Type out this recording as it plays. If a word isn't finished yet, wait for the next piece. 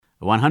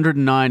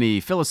190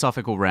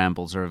 philosophical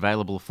rambles are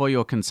available for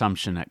your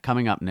consumption at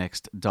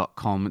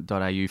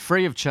comingupnext.com.au,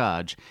 free of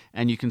charge,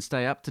 and you can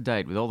stay up to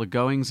date with all the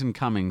goings and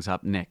comings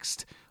up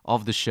next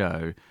of the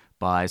show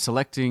by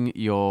selecting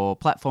your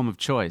platform of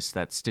choice.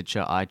 That's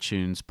Stitcher,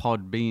 iTunes,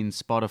 Podbean,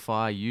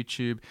 Spotify,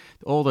 YouTube.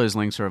 All those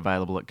links are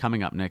available at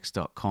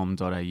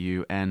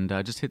comingupnext.com.au, and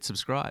just hit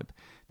subscribe.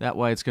 That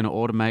way it's going to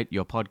automate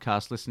your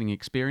podcast listening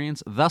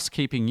experience, thus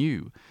keeping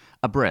you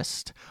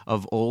abreast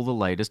of all the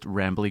latest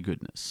rambly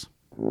goodness.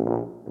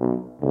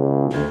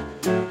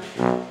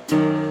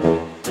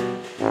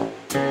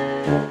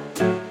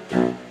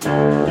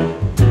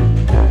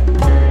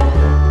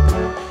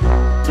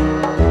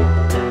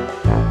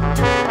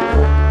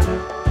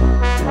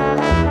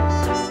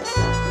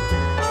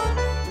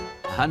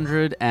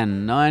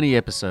 190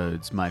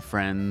 episodes, my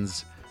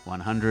friends.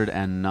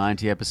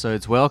 190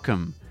 episodes.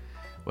 Welcome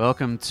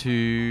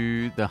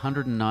to the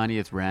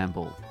 190th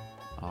ramble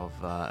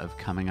of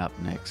Coming Up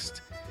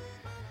Next.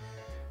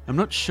 I'm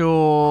not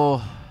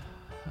sure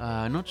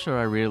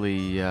I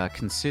really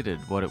considered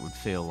what it would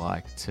feel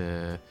like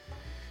to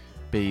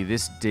be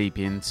this deep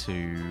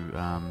into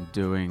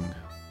doing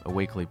a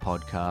weekly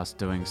podcast,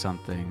 doing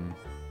something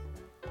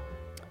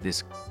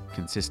this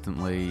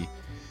consistently,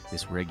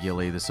 this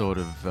regularly, the sort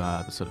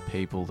of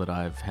people that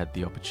I've had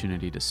the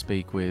opportunity to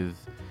speak with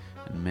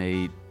and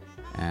meet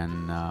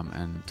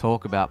and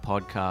talk about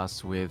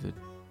podcasts with. It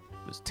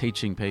was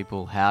teaching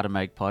people how to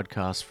make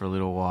podcasts for a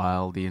little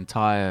while. The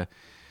entire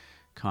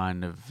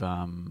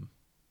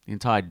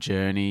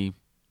journey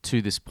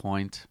to this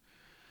point.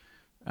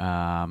 It's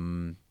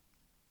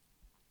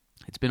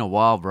been a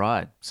wild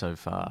ride so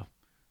far.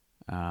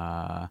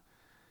 The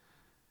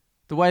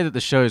way that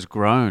the show's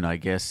grown, I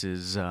guess,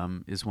 is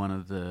one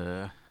of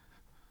the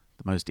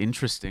most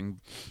interesting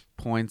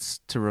points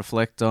to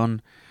reflect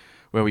on,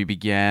 where we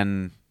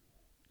began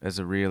as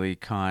a really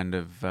kind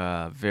of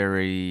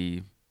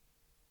very,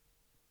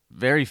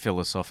 very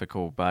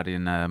philosophical, but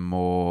in a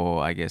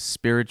more, I guess,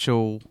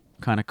 spiritual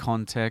kind of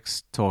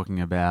context, talking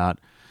about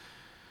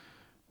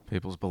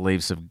people's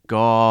beliefs of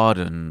God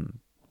and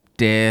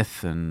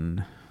death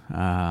and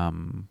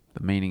the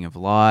meaning of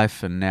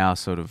life, and now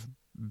sort of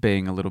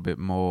being a little bit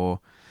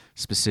more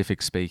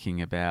specific,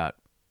 speaking about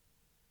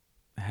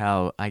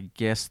how, I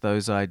guess,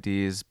 those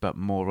ideas, but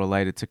more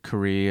related to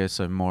career,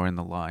 so more in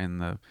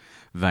the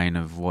vein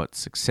of what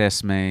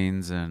success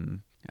means,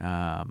 and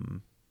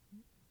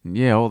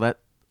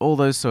all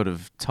those sort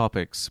of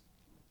topics.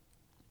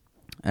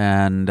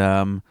 And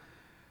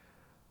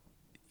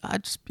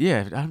I've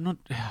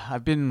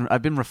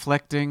been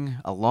reflecting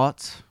a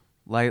lot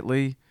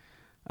lately.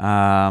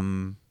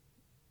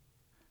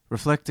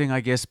 Reflecting,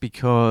 I guess,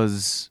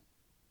 because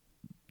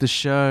the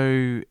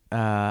show,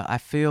 I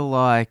feel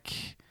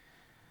like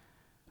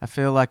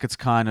it's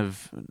kind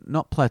of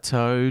not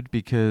plateaued,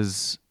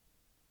 because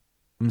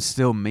I'm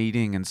still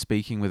meeting and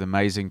speaking with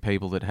amazing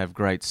people that have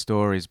great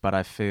stories, but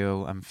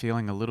I'm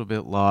feeling a little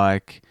bit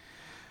lost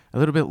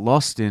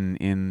in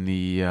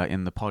the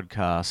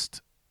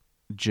podcast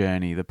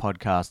journey, the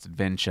podcast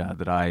adventure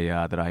that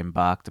I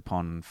embarked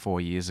upon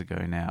 4 years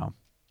ago now.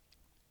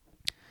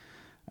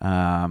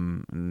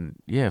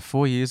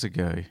 4 years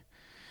ago,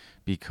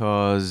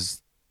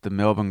 because the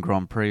Melbourne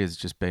Grand Prix has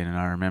just been, and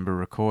I remember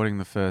recording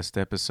the first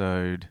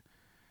episode,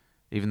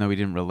 even though we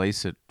didn't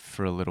release it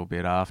for a little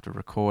bit after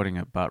recording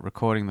it, but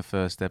recording the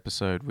first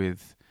episode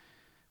with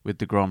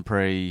the Grand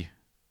Prix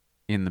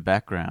in the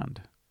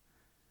background.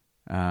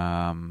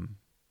 And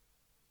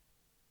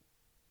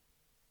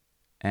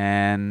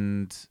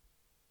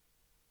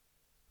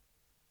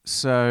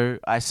so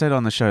I said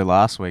on the show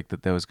last week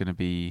that there was going to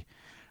be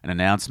an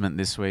announcement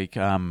this week,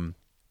 and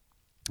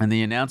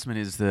the announcement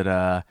is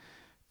that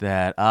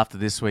after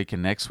this week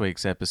and next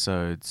week's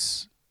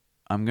episodes,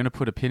 I'm going to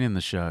put a pin in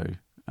the show.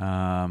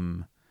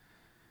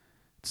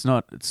 It's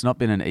not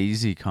been an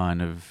easy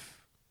kind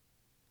of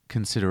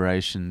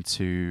consideration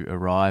to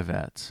arrive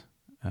at,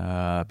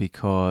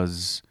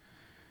 because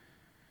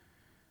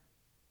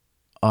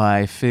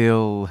I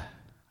feel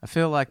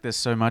like there's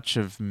so much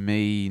of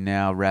me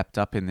now wrapped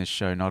up in this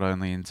show, not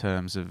only in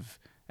terms of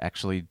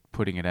actually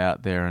putting it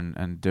out there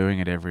and doing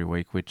it every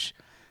week, which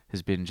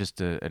has been just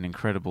an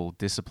incredible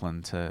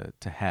discipline to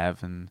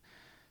have and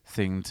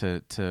thing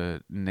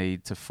to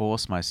need to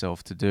force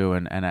myself to do,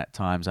 and at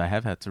times I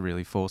have had to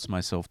really force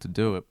myself to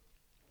do it.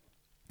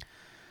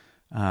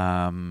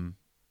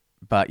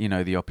 But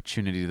the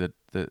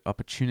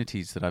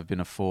opportunities that I've been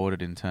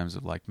afforded in terms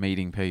of like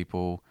meeting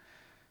people,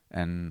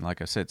 and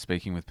like I said,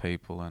 speaking with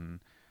people,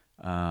 and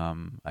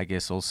I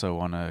guess also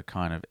on a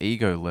kind of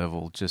ego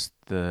level, just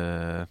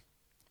the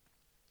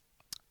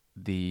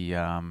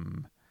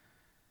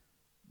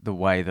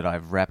way that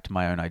I've wrapped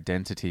my own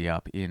identity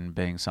up in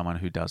being someone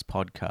who does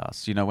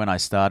podcasts. When I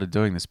started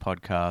doing this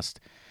podcast,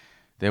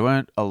 there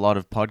weren't a lot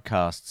of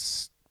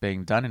podcasts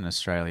being done in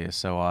Australia,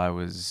 so I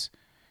was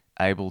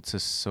able to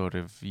sort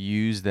of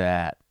use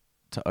that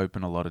to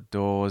open a lot of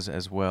doors,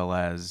 as well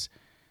as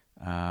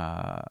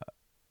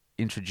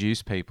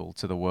introduce people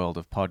to the world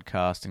of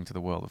podcasting, to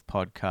the world of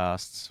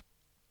podcasts.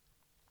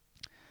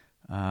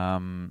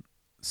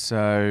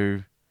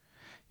 So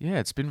yeah,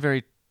 it's been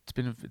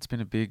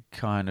a big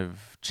kind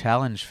of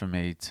challenge for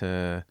me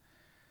to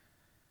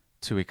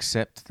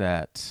accept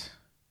that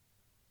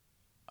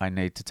I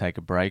need to take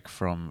a break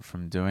from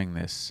doing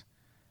this.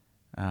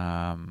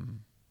 I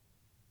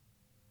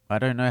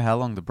don't know how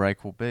long the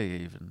break will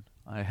be. Even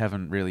I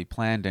haven't really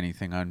planned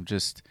anything. I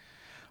just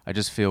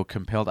feel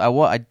compelled. I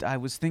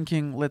was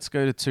thinking, let's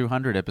go to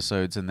 200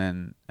 episodes and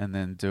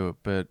then do it,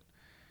 but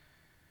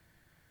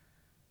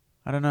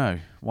I don't know.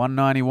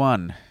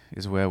 191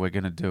 is where we're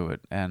going to do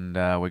it, and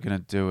we're going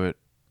to do it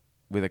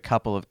with a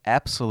couple of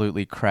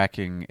absolutely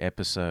cracking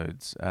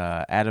episodes.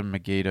 Adam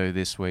Megiddo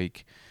this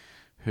week,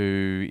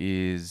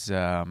 who's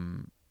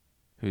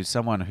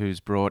someone who's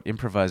brought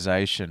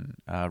improvisation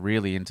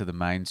really into the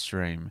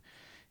mainstream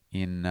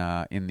in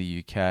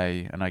the UK,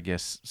 and I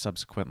guess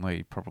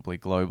subsequently probably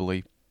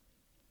globally.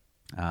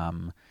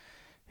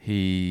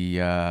 He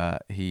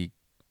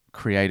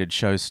created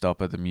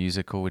Showstopper the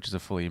musical, which is a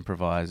fully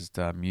improvised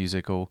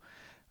musical.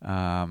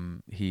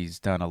 He's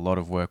done a lot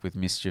of work with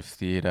Mischief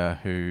Theatre,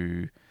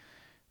 who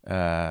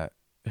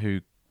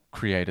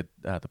created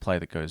the play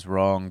that goes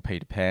wrong.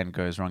 Peter Pan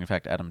Goes Wrong. In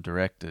fact, Adam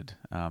directed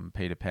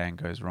Peter Pan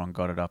Goes Wrong.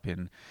 Got it up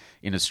in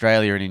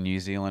Australia and in New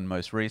Zealand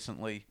most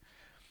recently.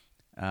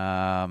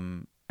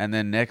 And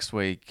then next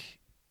week,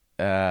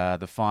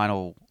 the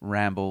final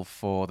ramble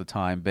for the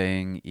time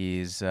being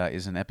is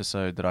an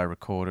episode that I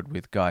recorded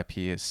with Guy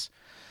Pearce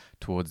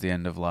towards the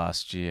end of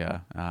last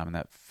year, and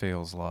that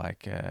feels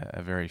like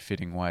a very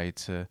fitting way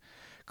to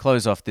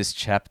close off this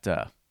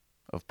chapter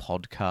of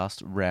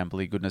podcast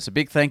rambly goodness. A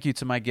big thank you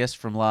to my guest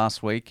from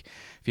last week.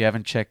 If you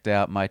haven't checked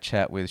out my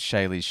chat with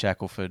Shaylee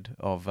Shackelford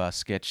of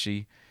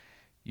Sketchy,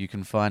 you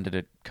can find it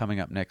at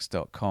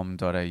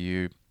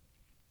comingupnext.com.au.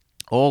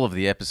 All of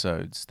the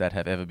episodes that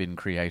have ever been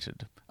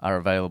created are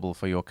available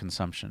for your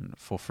consumption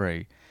for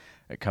free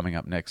at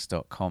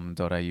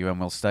comingupnext.com.au, and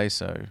will stay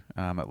so,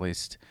 at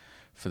least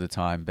for the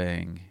time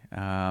being.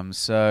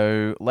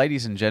 So,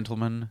 ladies and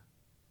gentlemen,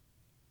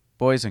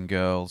 boys and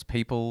girls,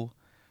 people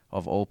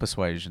of all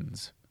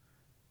persuasions,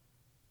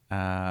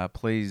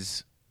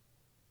 please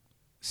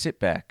sit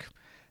back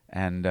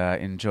and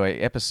enjoy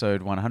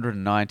episode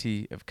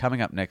 190 of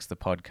Coming Up Next, the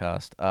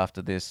podcast,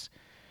 after this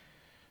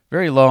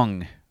very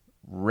long,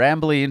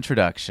 rambly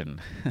introduction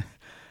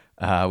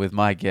with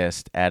my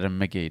guest, Adam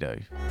Megiddo.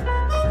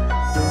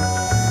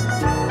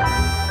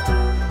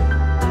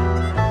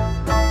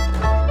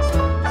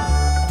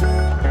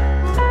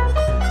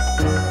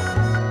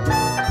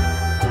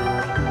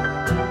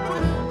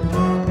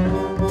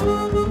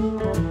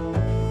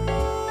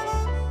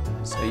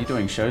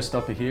 Doing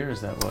Showstopper here,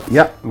 is that what?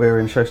 Yeah, we're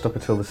in Showstopper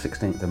till the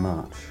 16th of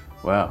March.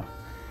 Wow.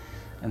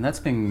 And that's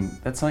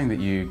something that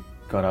you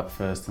got up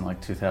first in like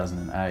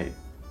 2008.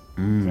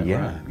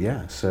 Yeah, right?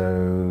 yeah.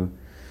 So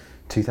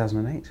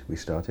 2008 we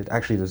started.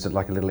 Actually, there was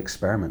like a little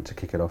experiment to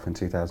kick it off in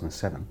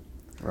 2007.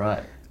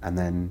 Right. And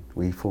then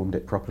we formed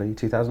it properly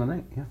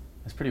 2008, yeah.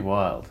 That's pretty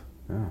wild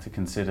to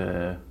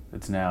consider.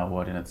 It's now,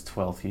 in its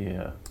 12th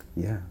year?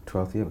 Yeah,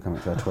 12th year. We're coming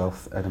up to our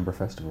 12th Edinburgh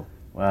Festival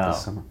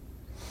this summer.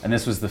 And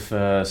this was the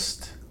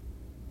first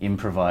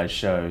improvised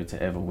show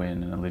to ever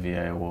win an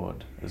Olivier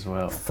Award as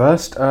well.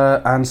 First,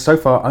 and so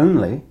far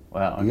only.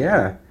 Wow. Okay.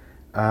 Yeah.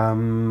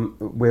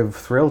 We're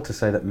thrilled to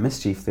say that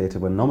Mischief Theatre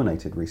were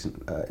nominated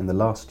in the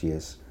last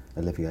year's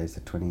Olivier's,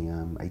 the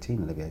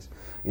 2018 Olivier's,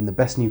 in the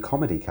Best New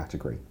Comedy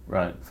category.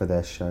 Right. For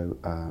their show,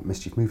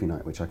 Mischief Movie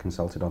Night, which I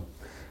consulted on.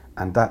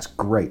 And that's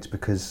great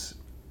because,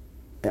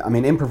 I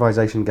mean,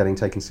 improvisation getting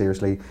taken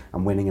seriously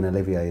and winning an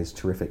Olivier is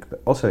terrific,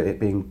 but also it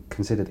being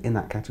considered in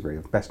that category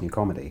of Best New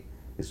Comedy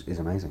is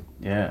amazing.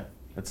 Yeah,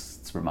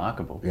 it's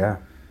remarkable. Yeah.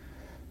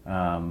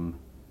 I mean,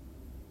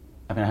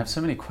 I have so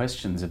many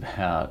questions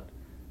about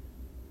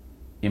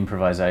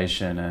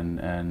improvisation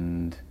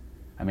and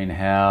I mean,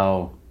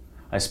 how,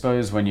 I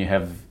suppose when you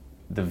have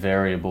the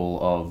variable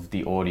of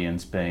the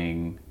audience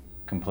being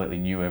completely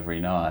new every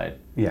night,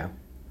 yeah,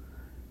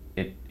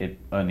 it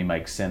only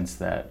makes sense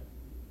that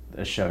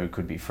a show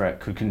could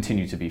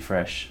continue to be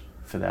fresh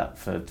for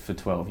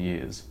 12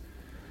 years.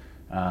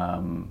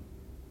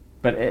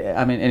 But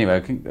I mean, anyway, I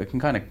can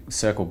kind of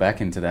circle back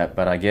into that,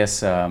 but I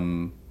guess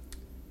I'd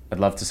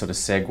love to sort of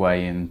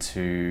segue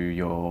into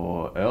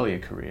your earlier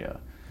career.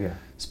 Yeah.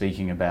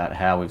 Speaking about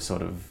how we've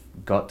sort of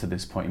got to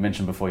this point. You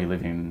mentioned before you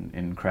live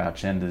in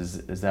Crouch End.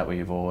 Is that where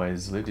you've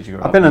always lived? Did you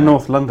grow up? I've been a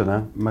North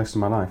Londoner most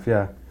of my life,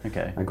 yeah.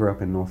 Okay. I grew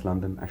up in North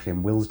London, actually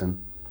in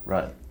Willesden.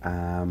 Right.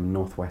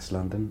 Northwest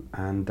London.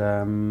 And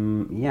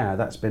yeah,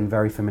 that's been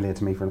very familiar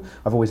to me.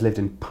 I've always lived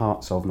in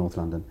parts of North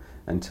London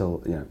until,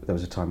 there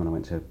was a time when I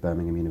went to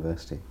Birmingham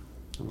University.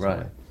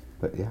 Right.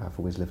 But yeah, I've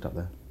always lived up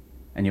there.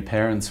 And your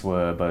parents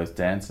were both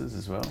dancers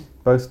as well?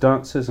 Both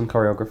dancers and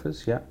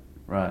choreographers, yeah.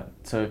 Right.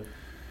 So,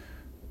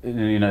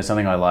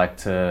 something I like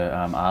to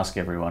ask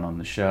everyone on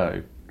the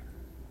show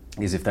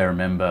is if they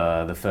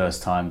remember the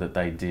first time that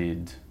they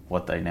did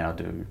what they now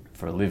do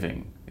for a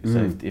living.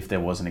 So if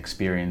there was an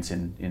experience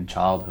in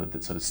childhood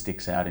that sort of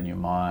sticks out in your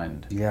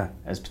mind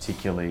as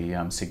particularly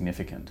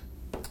significant.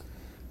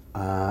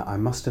 I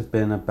must have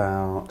been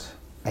about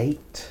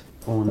 8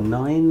 or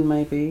 9,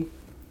 maybe.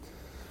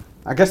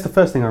 I guess the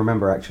first thing I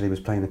remember actually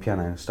was playing the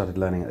piano. I started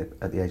learning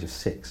at the age of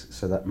 6,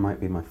 so that might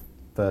be my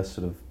first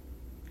sort of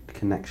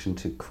connection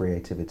to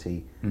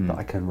creativity that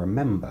I can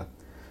remember.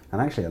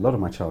 And actually, a lot of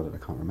my childhood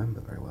I can't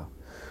remember very well.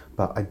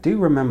 But I do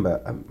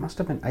remember, it must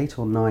have been 8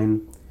 or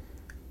 9,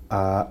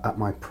 at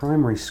my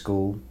primary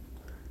school.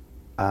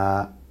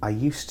 I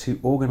used to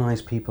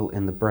organise people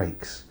in the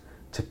breaks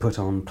to put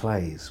on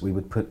plays. We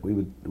would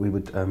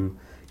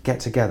get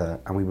together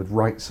and we would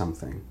write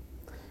something.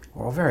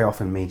 Or very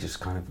often me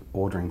just kind of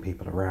ordering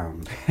people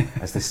around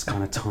as this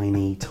kind of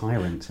tiny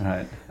tyrant,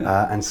 Right.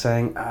 And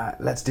saying,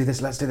 let's do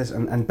this,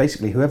 and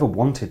basically whoever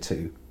wanted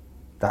to,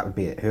 that would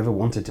be it. Whoever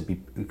wanted to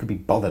be, who could be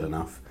bothered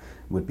enough,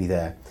 would be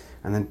there,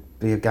 and then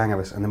be a gang of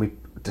us, and then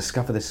we'd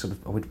discover this sort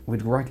of,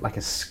 we'd write like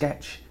a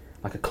sketch,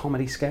 like a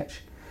comedy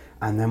sketch,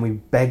 and then we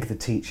beg the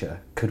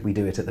teacher, could we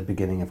do it at the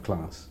beginning of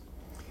class?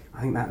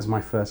 I think that was my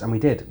first, and we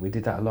did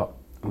that a lot,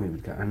 and we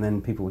would go, and then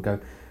people would go,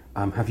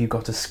 have you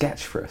got a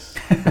sketch for us?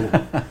 You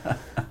know,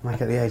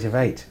 like at the age of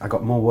 8, I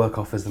got more work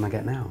offers than I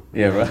get now.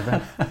 Yeah,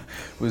 right.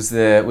 Were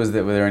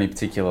there any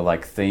particular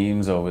like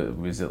themes, or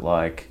was it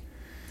like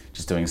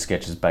just doing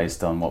sketches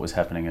based on what was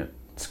happening at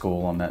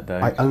school on that day?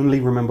 I only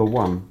remember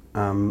one,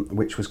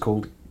 which was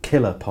called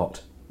Killer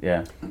Pot.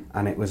 Yeah.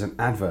 And it was an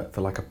advert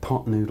for like a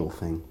pot noodle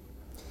thing,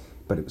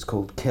 but it was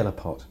called Killer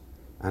Pot,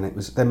 and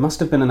there must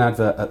have been an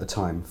advert at the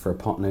time for a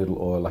pot noodle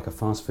or like a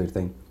fast food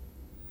thing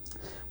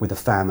with a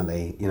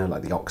family, you know,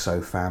 like the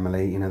Oxo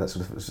family, you know, that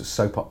sort of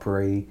soap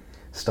opera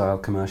style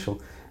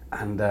commercial,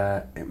 and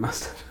it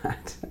must have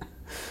had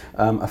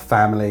a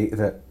family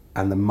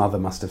and the mother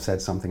must have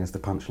said something as the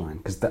punchline,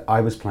 because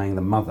I was playing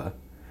the mother,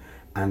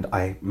 and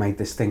I made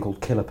this thing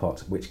called Killer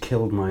Pot, which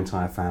killed my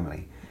entire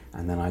family,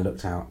 and then I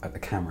looked out at the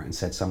camera and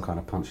said some kind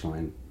of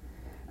punchline.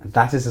 And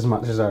that is as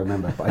much as I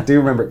remember, but I do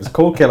remember it was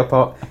called Killer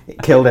Pot, it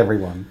killed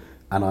everyone,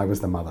 and I was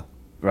the mother.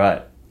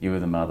 Right, you were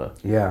the mother.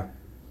 Yeah.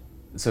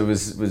 So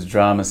was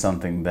drama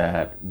something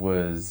that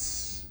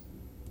was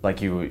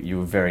like you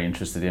were very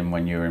interested in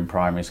when you were in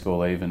primary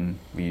school? Even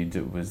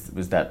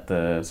was that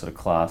the sort of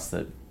class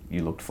that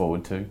you looked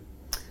forward to?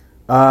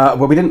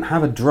 Well, we didn't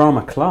have a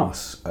drama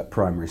class at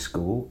primary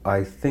school.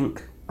 I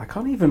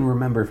can't even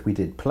remember if we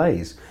did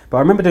plays, but I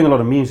remember doing a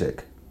lot of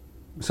music.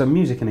 So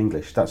music and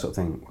English, that sort of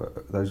thing.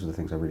 Those are the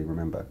things I really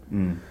remember.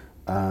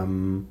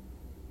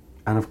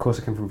 And of course,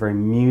 I came from a very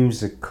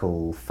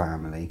musical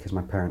family because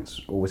my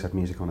parents always had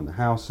music on in the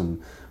house, and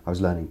I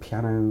was learning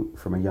piano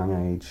from a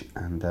young age.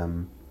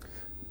 And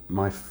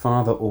my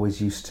father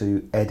always used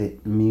to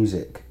edit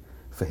music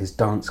for his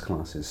dance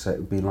classes. So it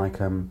would be like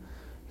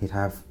he'd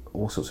have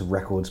all sorts of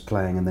records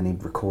playing, and then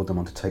he'd record them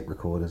onto tape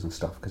recorders and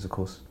stuff. Because of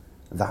course,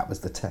 that was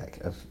the tech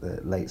of the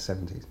late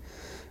 70s.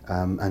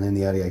 And in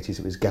the early 80s,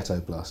 it was ghetto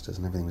blasters,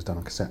 and everything was done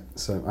on cassette.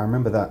 So I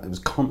remember that it was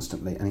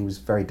constantly, and he was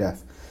very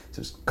deaf. So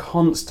it was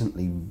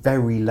constantly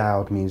very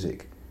loud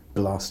music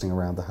blasting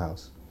around the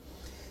house.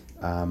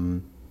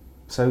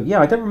 So yeah,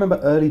 I don't remember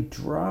early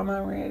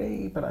drama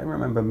really, but I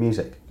remember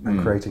music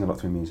and creating a lot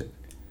through music.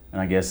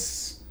 And I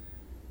guess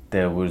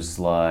there was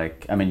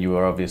like, I mean, you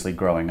were obviously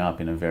growing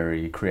up in a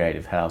very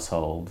creative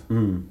household.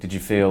 Did you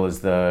feel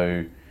as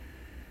though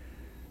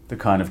the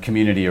kind of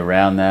community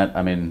around that,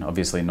 I mean,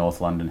 obviously North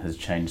London has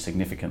changed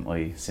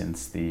significantly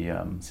since the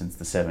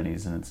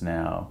 70s, and it's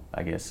now,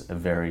 I guess, a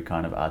very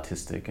kind of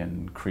artistic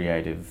and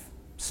creative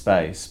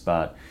space.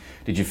 But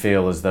did you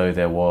feel as though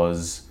there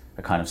was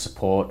a kind of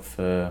support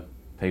for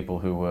people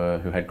who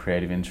had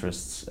creative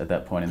interests at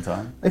that point in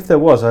time? If there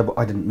was,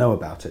 I didn't know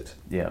about it.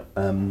 Yeah.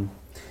 I'm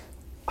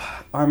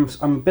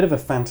a bit of a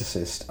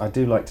fantasist. I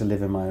do like to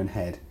live in my own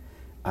head,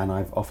 and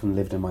I've often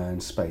lived in my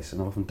own space,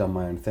 and I've often done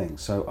my own thing.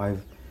 So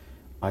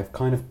I've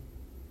kind of,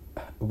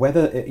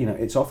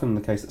 it's often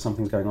the case that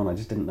something's going on, I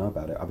just didn't know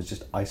about it. I was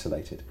just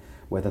isolated.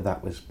 Whether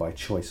that was by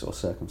choice or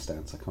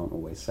circumstance, I can't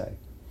always say.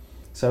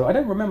 So I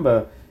don't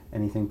remember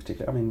anything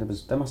particular. I mean,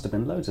 there must have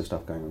been loads of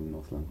stuff going on in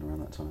North London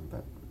around that time,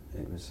 but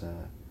it was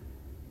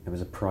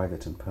a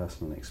private and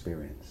personal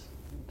experience.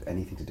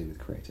 Anything to do with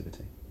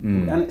creativity,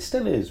 and it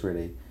still is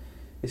really.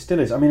 It still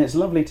is. I mean, it's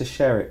lovely to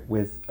share it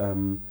with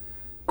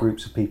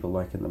groups of people,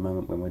 like at the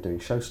moment when we're doing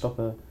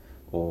Showstopper,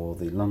 or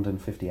the London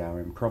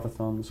 50-hour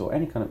improvathons, or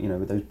any kind of,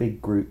 with those big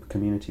group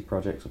community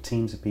projects or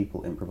teams of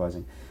people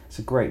improvising. It's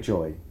a great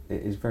joy.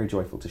 It is very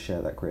joyful to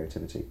share that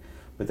creativity.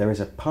 But there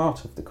is a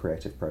part of the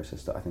creative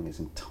process that I think is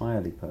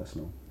entirely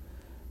personal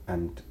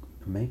and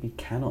maybe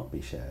cannot be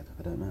shared.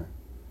 I don't know.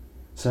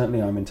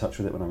 Certainly I'm in touch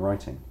with it when I'm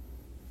writing.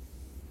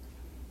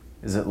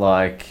 Is it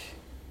like...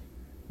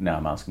 No,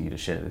 I'm asking you to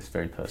share this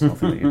very personal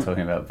thing that you're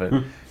talking about, but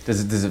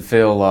does it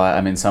feel like...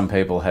 I mean, some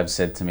people have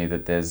said to me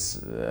that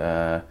there's...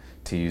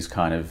 to use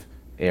kind of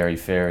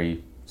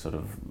airy-fairy sort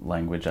of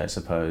language, I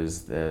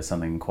suppose, there's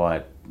something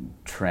quite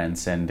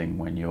transcending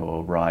when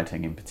you're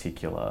writing in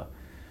particular,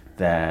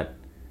 that,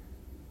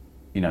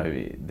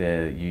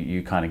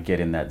 you kind of get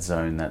in that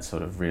zone, that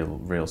sort of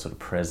real sort of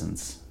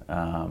presence.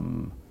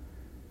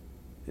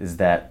 Is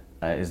that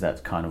Is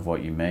that kind of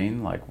what you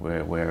mean? Like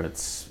where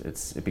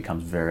it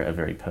becomes a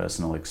very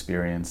personal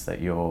experience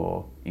that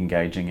you're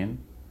engaging in?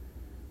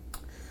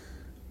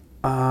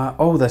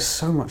 There's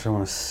so much I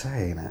want to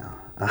say now.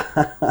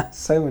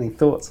 So many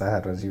thoughts I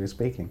had as you were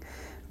speaking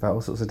about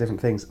all sorts of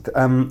different things.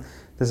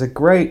 There's a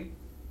great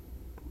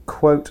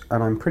quote,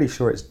 and I'm pretty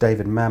sure it's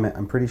David Mamet.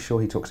 I'm pretty sure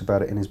he talks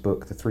about it in his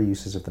book, The Three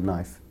Uses of the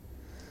Knife,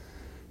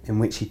 in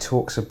which he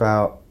talks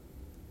about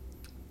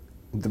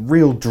the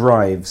real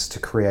drives to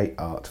create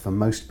art for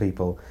most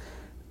people,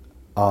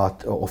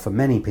 or for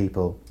many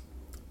people,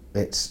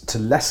 it's to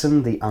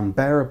lessen the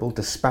unbearable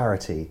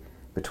disparity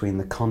between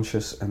the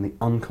conscious and the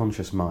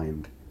unconscious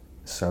mind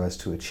so as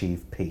to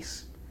achieve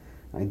peace.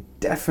 I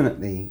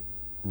definitely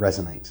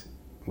resonate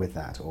with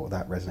that, or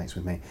that resonates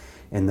with me,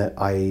 in that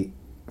I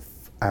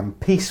am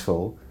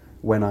peaceful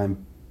when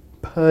I'm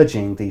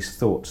purging these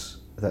thoughts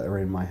that are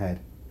in my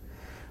head.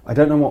 I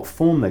don't know what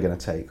form they're going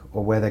to take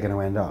or where they're going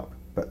to end up,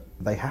 but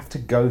they have to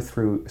go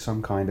through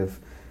some kind of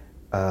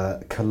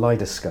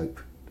kaleidoscope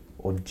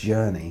or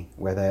journey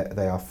where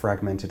they are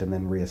fragmented and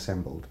then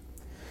reassembled.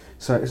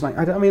 So it's like,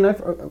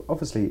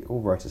 obviously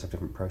all writers have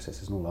different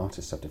processes and all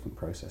artists have different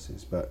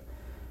processes, but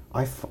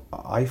I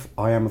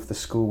am of the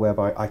school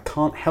whereby I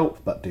can't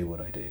help but do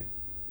what I do,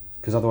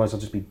 because otherwise I'll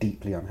just be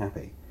deeply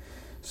unhappy.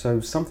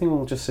 So something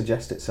will just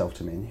suggest itself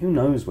to me, and who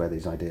knows where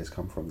these ideas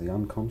come from, the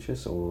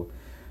unconscious, or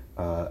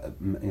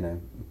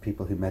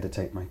people who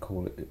meditate might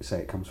say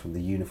it comes from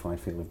the unified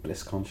field of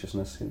bliss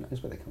consciousness. Who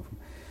knows where they come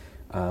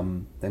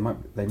from?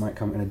 They might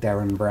come in a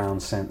Derren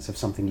Brown sense of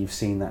something you've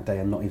seen that day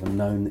and not even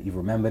known that you've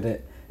remembered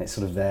it. It's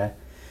sort of there,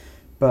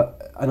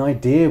 but an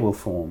idea will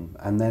form,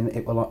 and then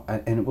it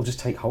will just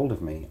take hold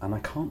of me, and I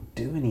can't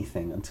do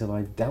anything until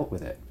I've dealt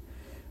with it.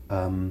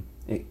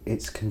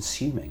 It's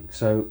consuming.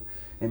 So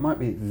it might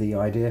be the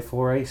idea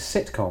for a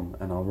sitcom,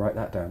 and I'll write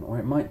that down, or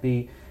it might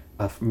be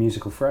a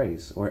musical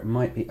phrase, or it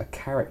might be a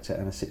character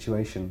and a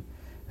situation.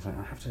 It's like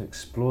I have to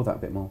explore that a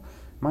bit more.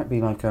 It might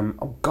be like,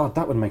 oh God,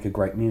 that would make a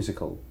great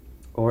musical,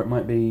 or it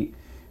might be,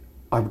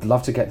 I would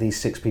love to get these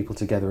 6 people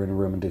together in a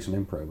room and do some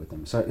improv with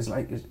them. So it's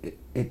like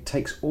it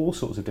takes all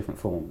sorts of different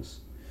forms.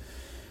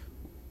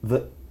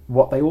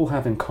 What they all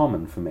have in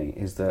common for me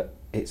is that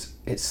it's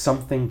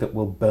something that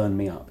will burn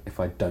me up if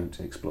I don't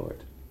explore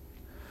it,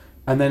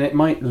 and then it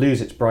might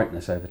lose its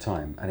brightness over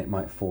time, and it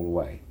might fall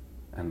away.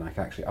 And like,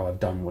 actually, I've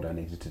done what I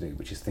needed to do,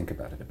 which is think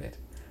about it a bit,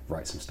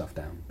 write some stuff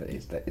down. But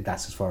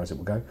that's as far as it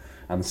will go.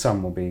 And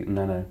some will be,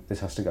 no,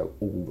 this has to go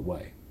all the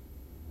way,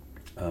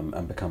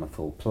 and become a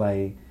full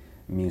play,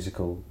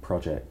 musical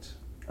project,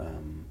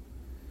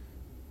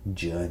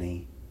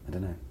 journey. I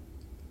don't know.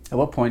 At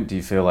what point do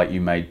you feel like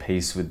you made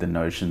peace with the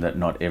notion that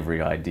not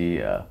every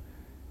idea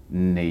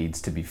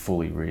needs to be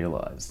fully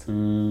realised?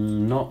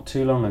 Not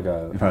too long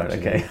ago. Right, actually.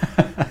 Okay.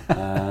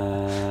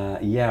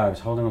 I was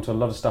holding on to a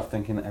lot of stuff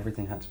thinking that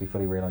everything had to be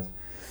fully realised.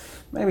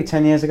 Maybe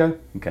 10 years ago.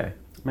 Okay.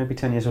 Maybe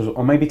 10 years,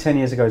 or maybe 10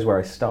 years ago is where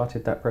I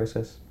started that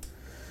process.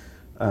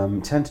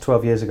 10 to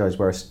 12 years ago is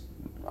where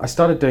I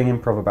started doing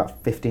improv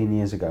about 15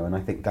 years ago, and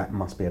I think that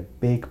must be a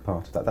big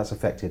part of that. That's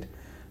affected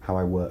how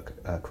I work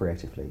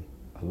creatively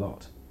a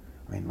lot.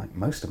 I mean, like,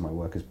 most of my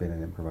work has been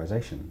in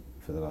improvisation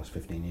for the last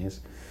 15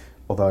 years,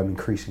 although I'm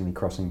increasingly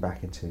crossing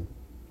back into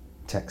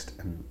text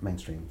and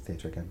mainstream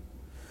theatre again.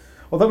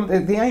 Although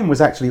the aim was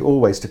actually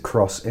always to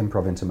cross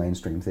improv into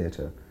mainstream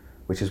theatre,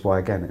 which is why,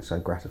 again, it's so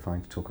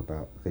gratifying to talk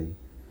about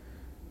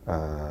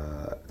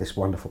this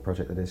wonderful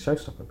project that is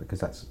Showstopper,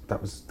 because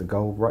that was the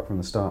goal right from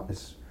the start,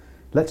 is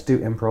let's do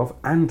improv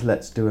and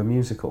let's do a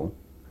musical.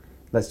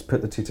 Let's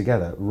put the two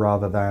together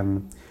rather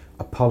than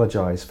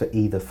apologise for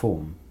either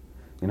form.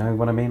 You know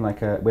what I mean?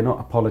 Like, we're not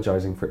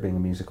apologising for it being a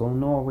musical,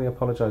 nor are we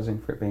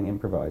apologising for it being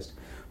improvised.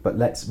 But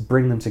let's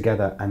bring them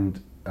together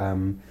and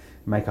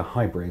make a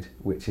hybrid,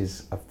 which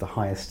is of the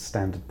highest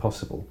standard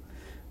possible,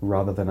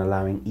 rather than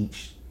allowing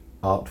each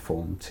art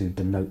form to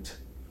denote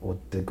or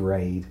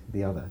degrade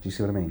the other. Do you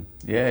see what I mean?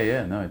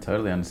 Yeah, no, I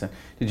totally understand.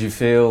 Did you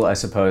feel, I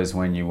suppose,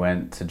 when you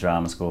went to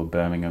drama school at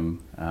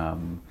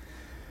Birmingham,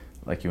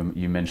 like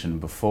you mentioned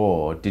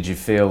before, did you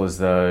feel as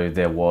though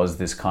there was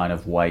this kind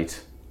of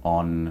weight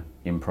on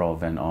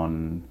improv and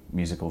on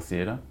musical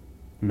theatre?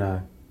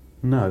 No,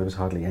 there was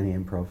hardly any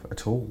improv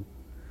at all.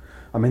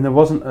 I mean, there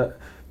wasn't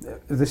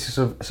this is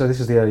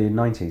the early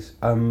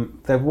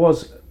 90s. There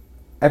was,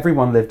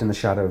 everyone lived in the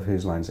shadow of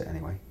Whose Line Is It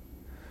Anyway?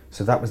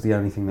 So that was the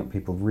only thing that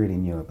people really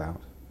knew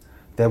about.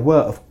 There were,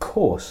 of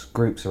course,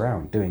 groups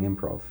around doing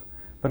improv,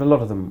 but a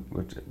lot of them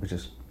were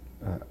just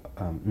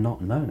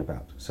not known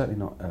about, certainly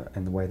not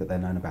in the way that they're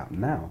known about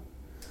now.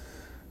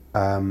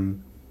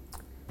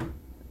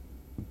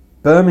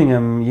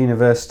 Birmingham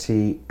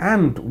University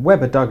and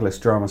Webber Douglas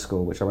Drama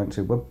School, which I went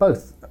to, were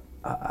both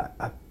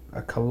a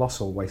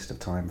colossal waste of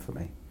time for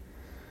me.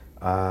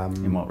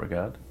 In what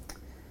regard?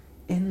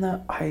 In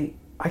that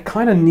I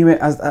kind of knew it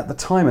at the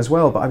time as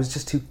well, but I was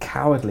just too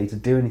cowardly to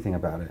do anything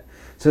about it.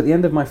 So at the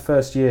end of my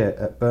first year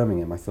at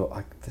Birmingham, I thought,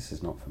 this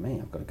is not for me,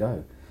 I've got to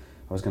go.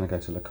 I was going to go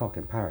to Lecoq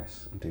in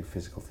Paris and do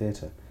physical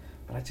theatre.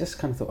 But I just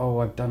kind of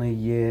thought, I've done a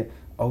year,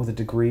 the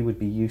degree would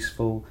be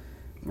useful.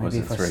 Was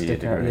maybe it if I 3-year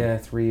stick out, degree? yeah,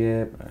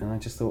 3-year, Right. and I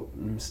just thought,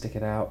 stick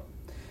it out.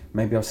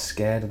 Maybe I was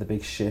scared of the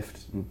big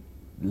shift, and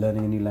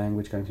learning a new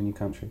language, going to a new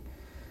country.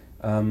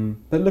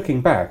 But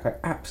looking back, I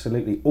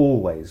absolutely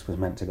always was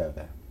meant to go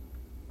there.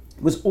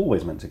 Was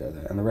always meant to go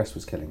there, and the rest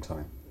was killing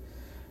time.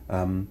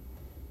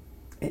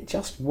 It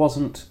just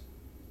wasn't.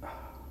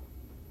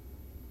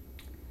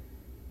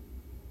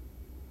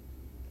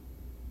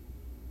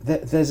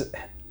 There's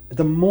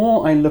the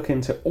more I look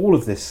into all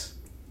of this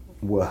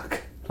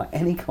work, like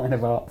any kind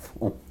of art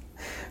form,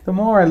 the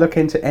more I look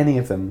into any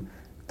of them,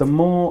 the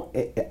more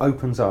it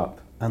opens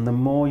up, and the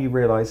more you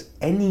realise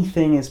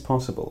anything is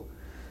possible.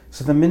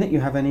 So the minute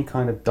you have any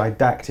kind of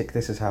didactic,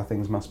 this is how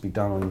things must be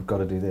done, or you've got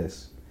to do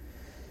this,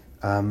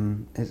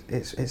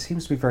 it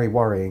seems to be very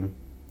worrying.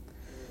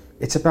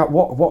 It's about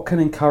what can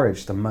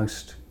encourage the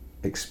most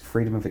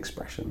freedom of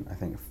expression, I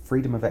think.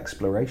 Freedom of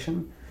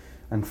exploration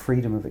and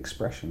freedom of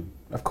expression.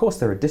 Of course,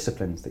 there are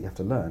disciplines that you have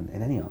to learn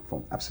in any art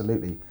form,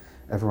 absolutely.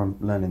 Everyone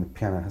learning the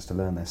piano has to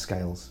learn their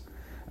scales,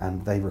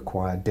 and they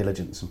require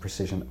diligence and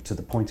precision to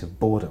the point of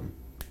boredom.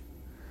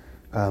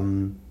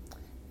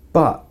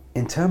 But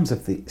in terms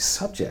of the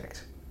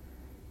subject,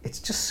 it's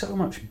just so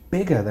much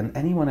bigger than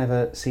anyone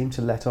ever seemed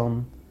to let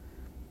on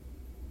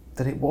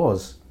that it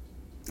was.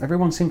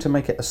 Everyone seemed to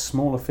make it a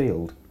smaller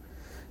field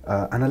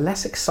and a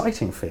less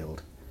exciting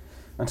field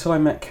until I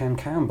met Ken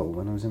Campbell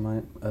when I was in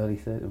my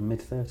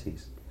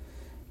mid-30s.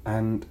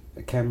 And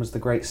Ken was the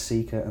great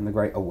seeker and the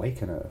great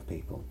awakener of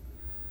people.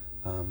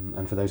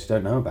 And for those who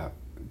don't know about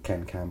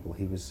Ken Campbell,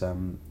 he was a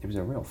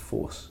real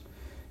force.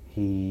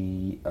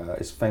 He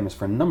is famous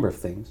for a number of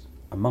things,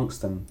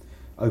 amongst them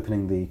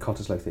opening the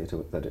Cottesloe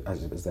Theatre,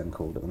 as it was then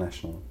called, at the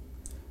National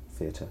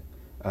Theatre,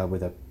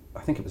 with I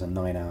think it was a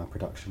 9-hour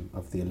production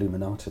of the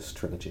Illuminatus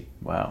trilogy.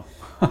 Wow.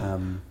 I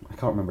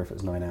can't remember if it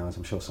was 9 hours,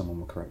 I'm sure someone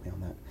will correct me on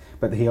that.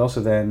 But he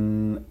also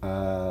then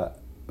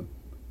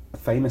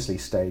famously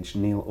staged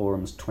Neil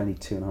Orham's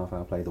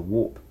 22.5-hour play, The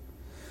Warp,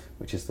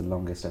 which is the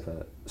longest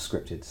ever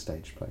scripted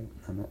stage play,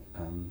 and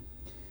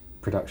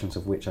productions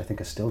of which I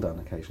think are still done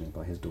occasionally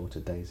by his daughter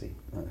Daisy,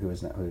 who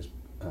has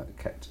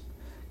kept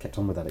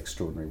on with that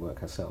extraordinary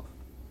work herself.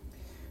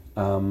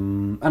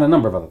 And a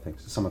number of other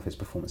things, some of his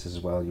performances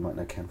as well. You might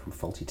know Ken from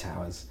Fawlty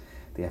Towers,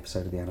 the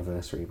episode of The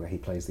Anniversary where he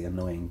plays the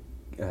annoying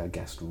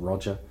guest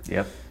Roger.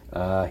 Yep.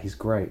 He's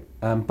great.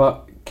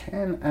 But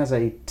Ken as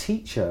a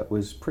teacher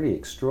was pretty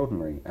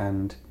extraordinary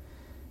and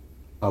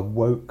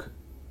awoke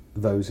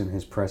those in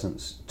his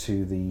presence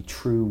to the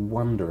true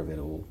wonder of it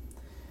all,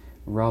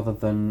 rather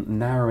than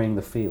narrowing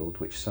the field,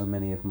 which so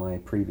many of my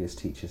previous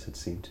teachers had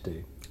seemed to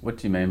do. What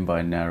do you mean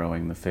by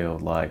narrowing the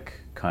field? Like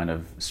kind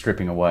of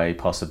stripping away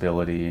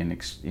possibility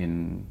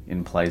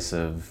in place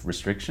of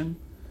restriction?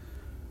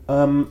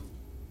 By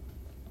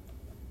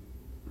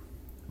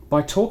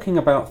talking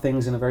about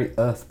things in a very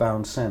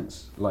earthbound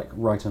sense, like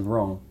right and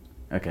wrong.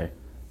 Okay.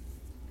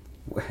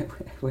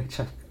 Which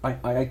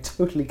I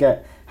totally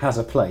get has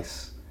a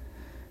place.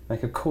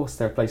 Like, of course,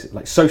 there are places,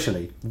 like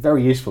socially,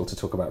 very useful to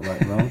talk about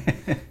right and wrong.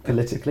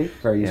 Politically,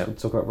 very useful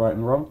to talk about right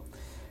and wrong.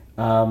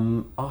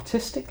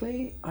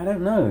 Artistically, I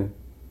don't know.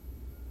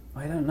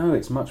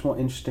 It's much more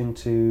interesting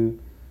to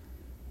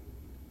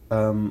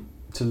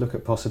look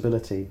at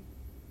possibility.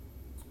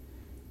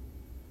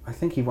 I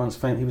think he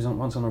was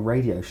once on a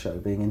radio show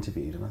being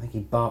interviewed, and I think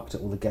he barked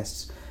at all the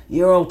guests,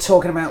 "You're all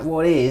talking about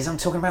what is, I'm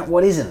talking about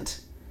what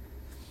isn't."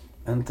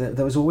 And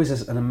there was always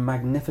a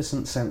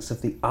magnificent sense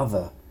of the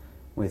other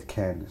with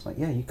Ken. It's like,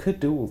 yeah, you could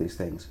do all these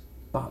things,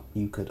 but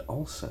you could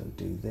also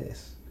do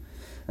this.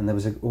 And there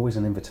was always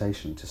an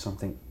invitation to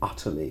something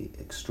utterly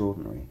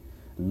extraordinary,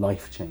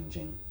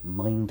 life-changing,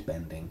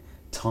 mind-bending,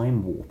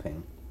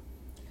 time-warping.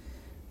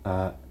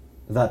 That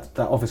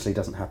obviously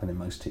doesn't happen in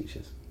most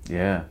teachers.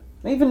 Yeah.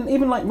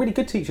 Even like really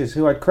good teachers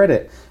who I'd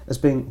credit as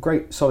being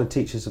great, solid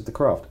teachers of the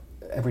craft.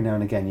 Every now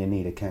and again, you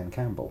need a Ken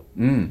Campbell,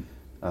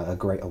 a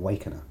great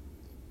awakener.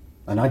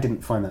 And I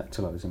didn't find that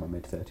till I was in my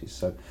mid-30s.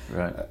 So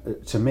Right.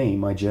 To me,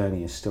 my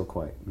journey is still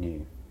quite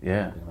new.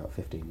 Yeah. It's been about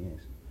 15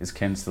 years. Is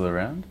Ken still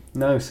around?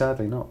 No,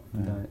 sadly not.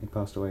 Yeah. He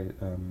passed away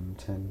 10,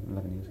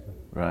 11 years ago.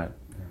 Right.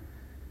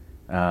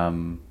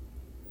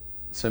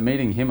 So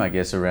meeting him, I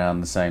guess,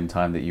 around the same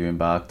time that you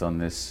embarked on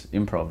this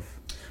improv.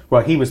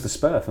 Well, he was the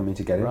spur for me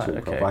to get into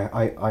Right, improv.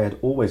 okay. I had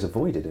always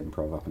avoided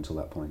improv up until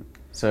that point.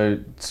 So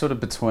sort of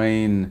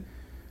between,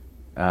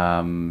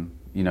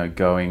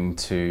 going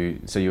to...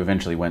 So you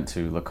eventually went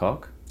to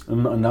Lecoq?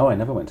 No, I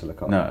never went to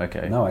Lecoq. No,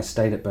 okay. No, I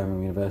stayed at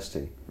Birmingham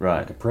University. Right.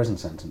 Like a prison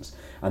sentence.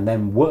 And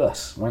then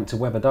worse, went to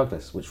Webber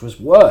Douglas, which was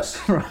worse.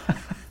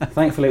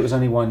 Thankfully, it was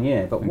only 1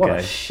 year, but what a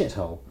Okay.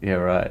 shithole. Yeah,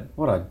 right.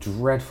 What a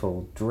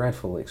dreadful,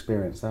 dreadful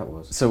experience that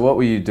was. So what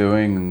were you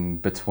doing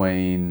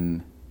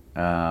between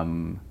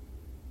doing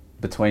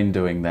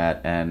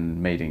that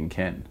and meeting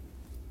Ken?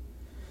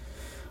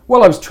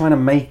 Well, I was trying to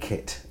make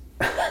it.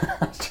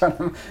 I was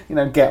trying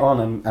to, get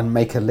on and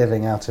make a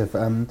living out of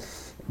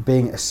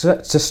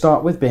to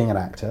start with being an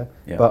actor,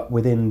 Yeah. but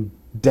within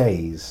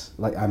days,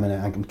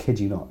 I can kid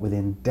you not,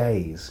 within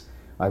days,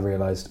 I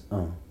realised,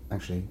 oh,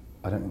 actually,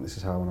 I don't think this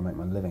is how I want to make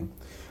my living.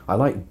 I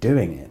like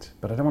doing it,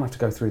 but I don't want to have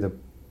to go through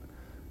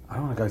I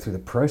don't want to go through the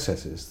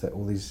processes that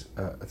all these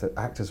that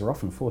actors are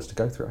often forced to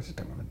go through. I just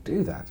don't want to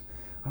do that.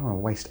 I don't want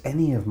to waste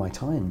any of my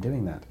time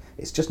doing that.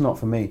 It's just not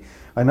for me.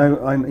 I know,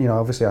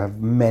 obviously I have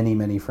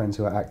many friends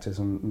who are actors,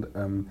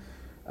 and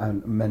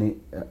many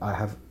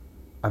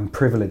I'm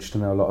privileged to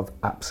know a lot of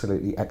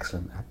absolutely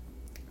excellent,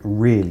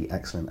 really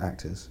excellent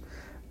actors.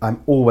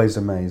 I'm always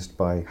amazed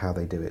by how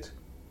they do it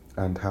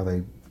and how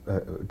they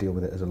deal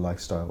with it as a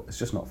lifestyle. It's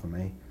just not for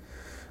me.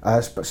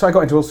 So I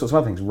got into all sorts of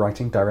other things: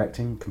 writing,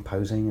 directing,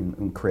 composing,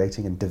 and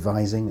creating and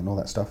devising and all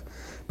that stuff.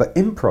 But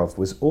improv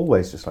was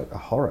always just like a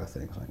horror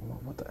thing. It's like,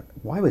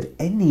 why would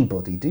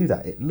anybody do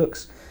that? It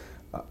looks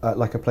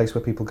like a place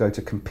where people go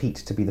to compete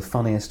to be the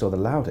funniest or the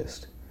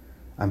loudest.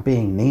 And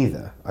being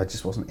neither, I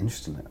just wasn't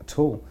interested in it at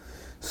all.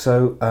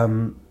 So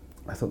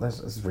I thought,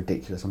 that's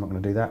ridiculous, I'm not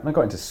going to do that. And I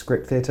got into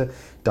script theatre,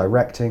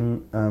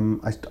 directing.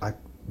 I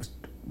was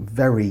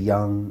very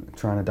young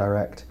trying to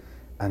direct,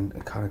 and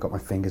kind of got my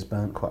fingers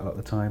burnt quite a lot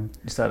of the time.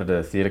 You started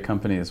a theatre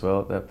company as well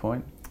at that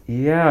point?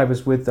 Yeah, I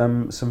was with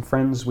some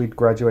friends. We'd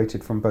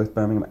graduated from both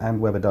Birmingham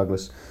and Webber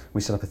Douglas. We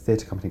set up a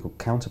theatre company called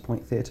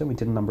Counterpoint Theatre. We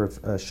did a number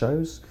of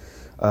shows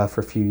for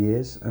a few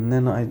years. And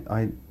then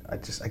I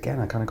just, again,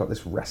 I kind of got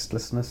this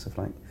restlessness of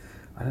like,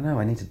 I don't know,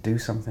 I need to do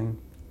something.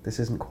 This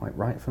isn't quite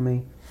right for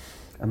me.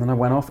 And then I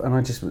went off, and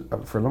I just,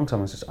 for a long time,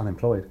 I was just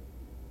unemployed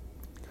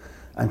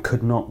and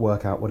could not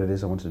work out what it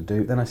is I wanted to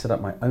do. Then I set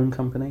up my own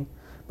company,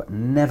 but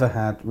never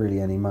had really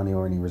any money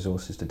or any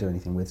resources to do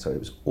anything with. So it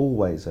was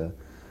always a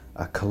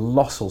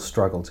colossal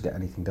struggle to get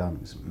anything done.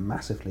 It was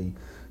massively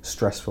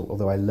stressful,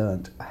 although I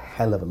learnt a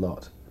hell of a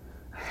lot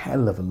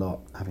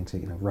having to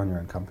run your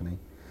own company.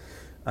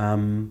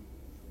 And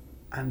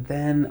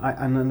then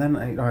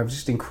I was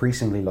just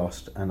increasingly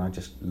lost, and I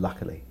just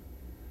luckily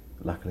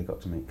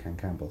got to meet Ken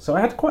Campbell. So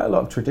I had quite a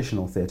lot of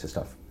traditional theatre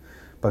stuff,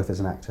 both as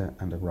an actor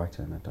and a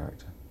writer and a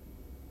director.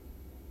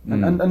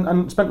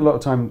 And spent a lot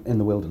of time in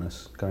the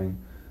wilderness going,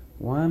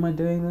 why am I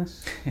doing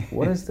this?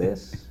 What is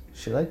this?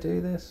 Should I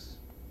do this?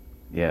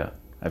 Yeah,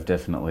 I've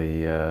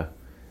definitely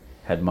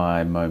had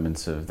my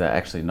moments of that,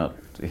 actually not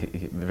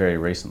very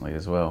recently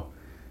as well.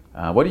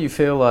 What do you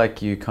feel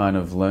like you kind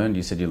of learned?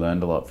 You said you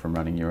learned a lot from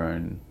running your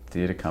own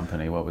theatre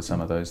company. What were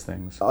some of those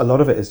things? A lot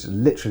of it is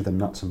literally the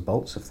nuts and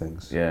bolts of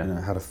things.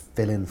 Yeah. How to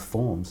fill in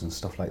forms and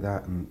stuff like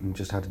that, and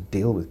just how to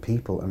deal with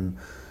people, and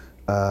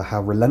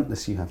how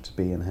relentless you have to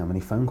be, and how many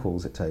phone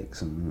calls it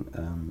takes, and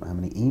how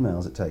many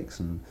emails it takes,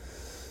 and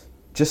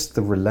just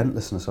the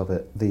relentlessness of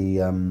it,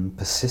 the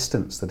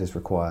persistence that is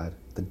required,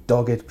 the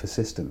dogged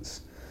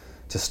persistence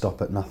to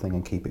stop at nothing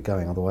and keep it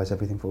going. Otherwise,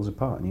 everything falls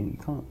apart, and you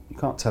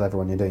can't tell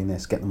everyone you're doing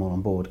this, get them all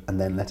on board, and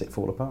then let it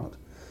fall apart.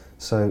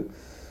 So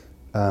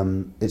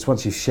it's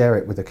once you share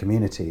it with a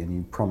community and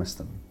you promise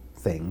them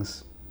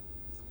things,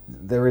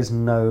 there is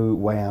no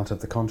way out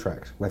of the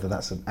contract, whether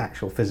that's an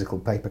actual physical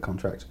paper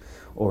contract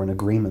or an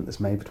agreement that's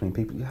made between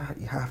people. You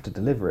have to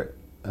deliver it,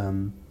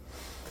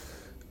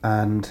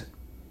 and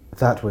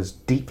that was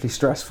deeply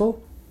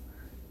stressful,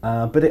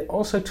 but it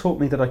also taught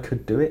me that I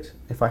could do it.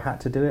 If I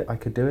had to do it, I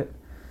could do it.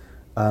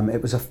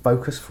 It was a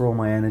focus for all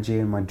my energy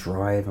and my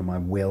drive and my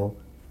will.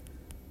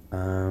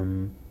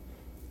 And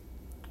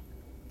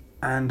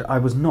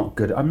I'm not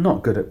good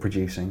at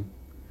producing.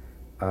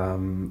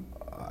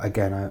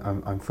 Again,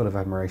 I'm full of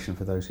admiration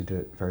for those who do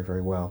it very,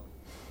 very well.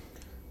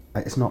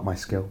 It's not my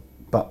skill,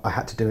 but I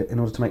had to do it in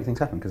order to make things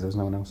happen, because there was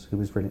no one else who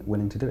was really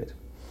willing to do it.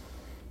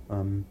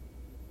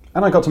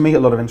 And I got to meet a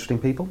lot of interesting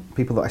people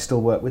that I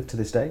still work with to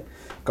this day.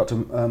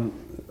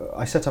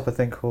 I set up a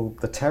thing called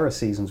the Terror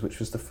Seasons, which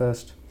was the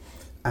first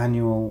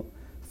annual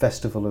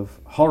festival of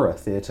horror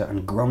theatre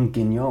and Grand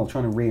Guignol,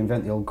 trying to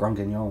reinvent the old Grand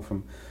Guignol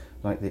from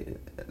like the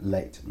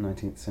late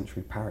 19th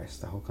century Paris,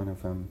 the whole kind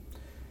of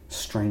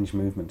strange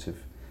movement of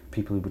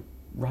people who would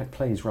write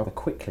plays rather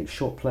quickly,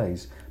 short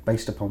plays,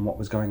 based upon what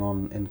was going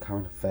on in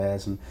current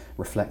affairs and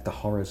reflect the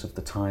horrors of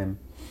the time.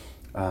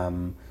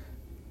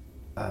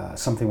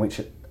 Something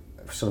which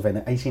sort of in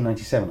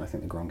 1897, I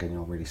think the Grand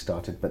Guignol really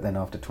started, but then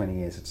after 20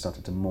 years it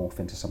started to morph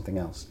into something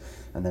else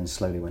and then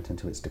slowly went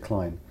into its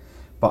decline.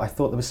 But I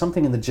thought there was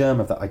something in the germ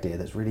of that idea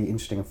that's really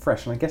interesting and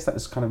fresh, and I guess that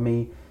was kind of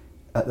me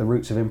at the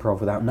roots of improv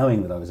without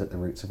knowing that I was at the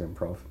roots of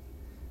improv.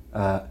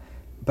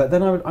 But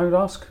then I would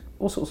ask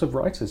all sorts of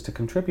writers to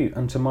contribute,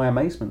 and to my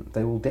amazement,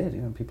 they all did.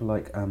 People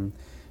like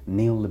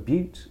Neil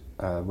LaBute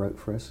wrote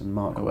for us, and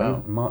Mark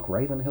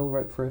Ravenhill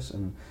wrote for us,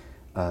 and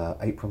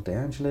April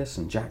DeAngelis,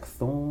 and Jack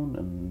Thorne,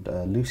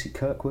 and Lucy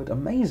Kirkwood.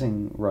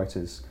 Amazing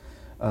writers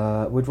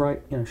would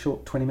write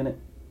short 20-minute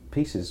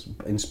pieces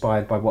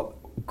inspired by what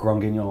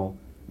Grand Guignol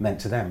meant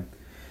to them.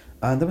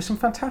 And there were some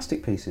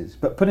fantastic pieces,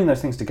 but putting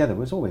those things together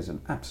was always an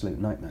absolute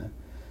nightmare.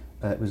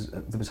 There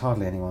was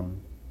hardly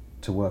anyone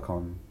to work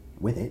on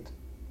with it,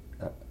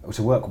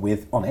 to work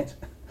with on it.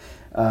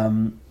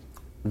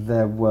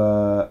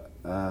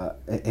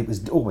 It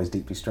was always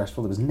deeply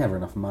stressful. There was never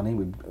enough money.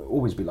 We'd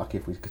always be lucky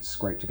if we could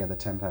scrape together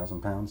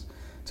 £10,000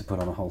 to put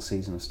on a whole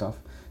season of stuff.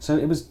 So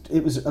it was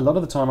a lot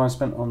of the time I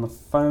spent on the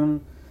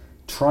phone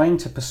trying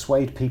to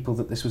persuade people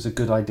that this was a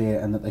good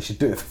idea and that they should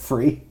do it for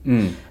free.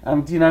 Mm.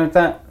 And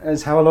that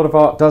is how a lot of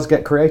art does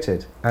get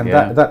created, and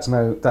that's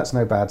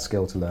no bad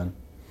skill to learn.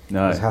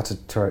 No, is how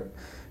to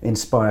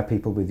inspire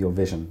people with your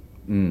vision.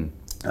 Mm.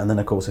 And then,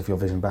 of course, if your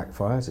vision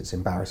backfires, it's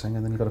embarrassing,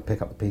 and then you've got to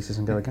pick up the pieces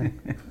and go again.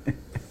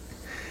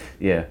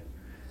 Yeah,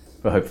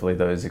 but hopefully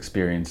those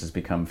experiences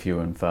become few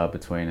and far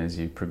between as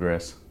you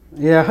progress.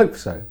 Yeah, I hope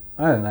so.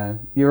 I don't know.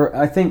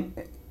 I think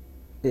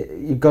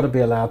you've got to be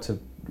allowed to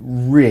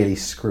really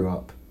screw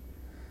up.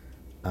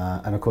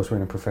 And of course, we're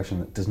in a profession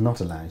that does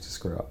not allow you to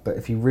screw up. But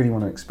if you really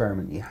want to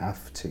experiment, you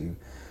have to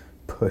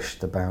push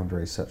the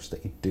boundaries such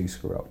that you do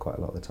screw up quite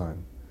a lot of the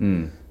time.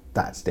 Mm.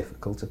 That's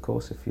difficult, of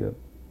course, if you're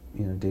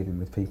dealing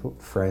with people,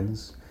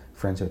 friends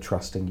who are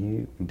trusting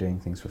you and doing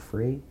things for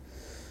free.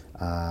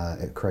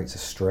 It creates a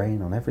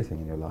strain on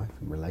everything in your life,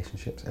 and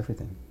relationships,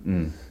 everything.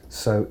 Mm.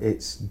 So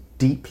it's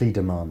deeply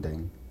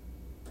demanding.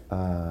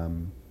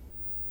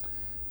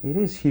 It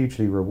is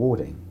hugely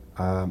rewarding.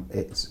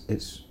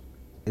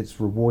 It's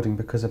rewarding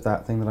because of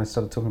that thing that I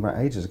started talking about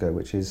ages ago,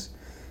 which is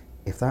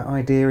if that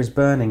idea is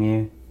burning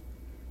you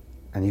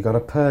and you've got to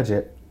purge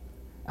it,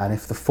 and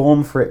if the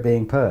form for it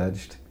being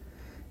purged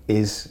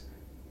is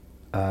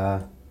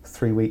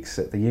 3 weeks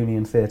at the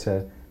Union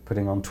Theatre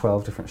putting on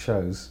 12 different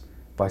shows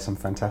by some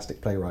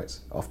fantastic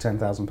playwrights off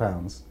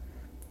 £10,000,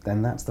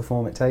 then that's the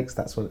form it takes,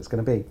 that's what it's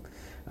going to be.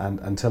 And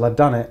until I've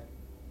done it,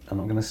 I'm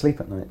not going to sleep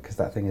at night, because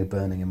that thing is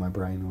burning in my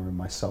brain or in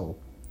my soul.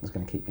 It's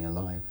going to keep me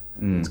alive.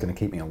 It's going to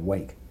keep me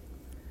awake.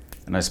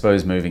 And I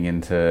suppose moving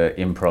into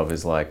improv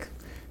is like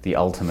the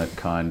ultimate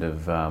kind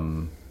of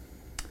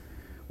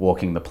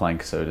walking the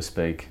plank, so to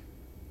speak.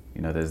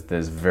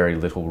 There's very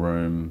little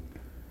room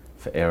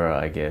for error,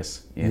 I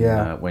guess,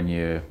 when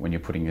you're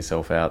putting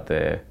yourself out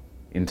there,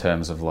 in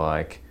terms of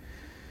like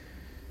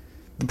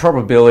the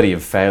probability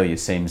of failure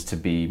seems to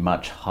be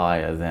much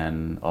higher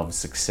than of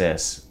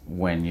success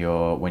when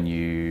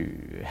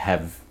you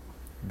have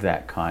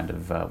that kind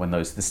of when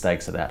the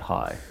stakes are that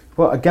high.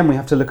 Well, again, we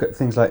have to look at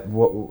things like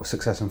what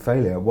success and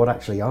failure. What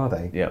actually are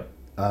they? Yeah.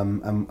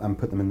 And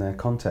put them in their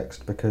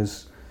context,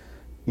 because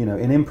in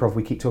improv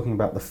we keep talking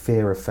about the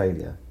fear of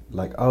failure,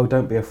 like, oh,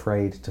 don't be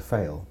afraid to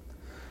fail.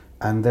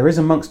 And there is,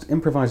 amongst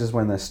improvisers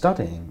when they're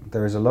studying,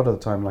 there is a lot of the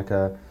time like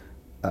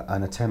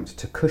an attempt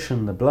to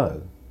cushion the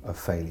blow of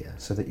failure,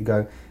 so that you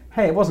go,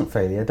 hey, it wasn't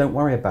failure, don't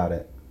worry about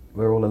it.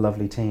 We're all a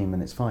lovely team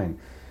and it's fine.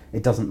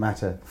 It doesn't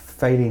matter.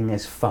 Failing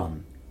is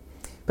fun.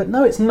 But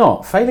no, it's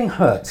not. Failing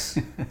hurts.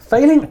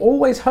 Failing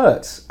always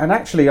hurts. And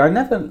actually, I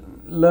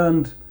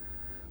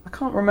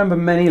can't remember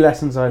many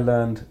lessons I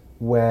learned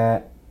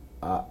where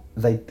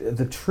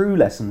the true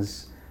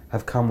lessons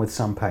have come with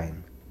some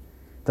pain.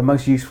 The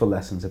most useful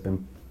lessons have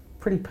been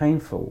pretty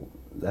painful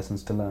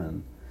lessons to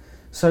learn.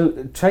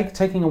 So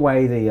taking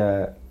away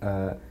the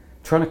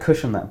trying to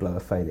cushion that blow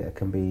of failure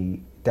can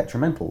be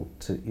detrimental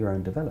to your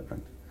own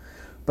development.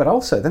 But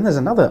also, then there's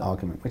another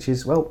argument, which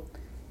is, well,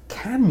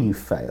 can you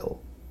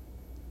fail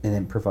in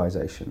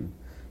improvisation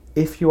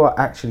if you are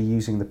actually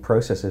using the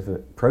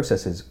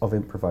processes of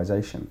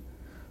improvisation,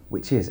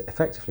 which is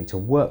effectively to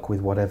work with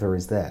whatever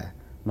is there,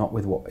 not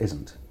with what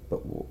isn't,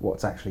 but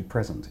what's actually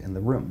present in the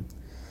room?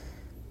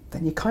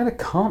 Then you kind of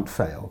can't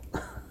fail.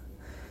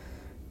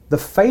 The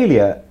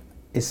failure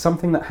is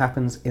something that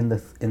happens in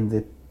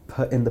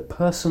the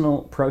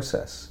personal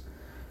process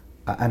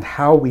and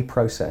how we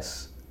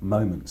process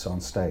moments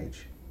on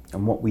stage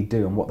and what we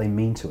do and what they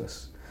mean to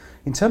us.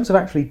 In terms of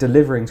actually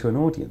delivering to an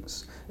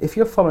audience, if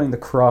you're following the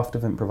craft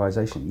of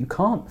improvisation, you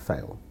can't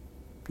fail.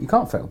 You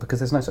can't fail because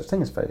there's no such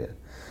thing as failure.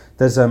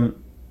 There's the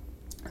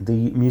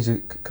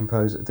music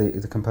composer,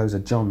 the composer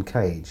John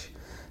Cage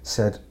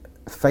said,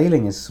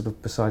 failing is sort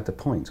of beside the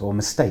point, or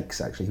mistakes,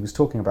 actually. He was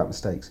talking about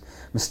mistakes.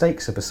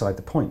 Mistakes are beside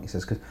the point, he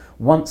says, because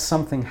once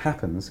something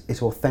happens,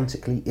 it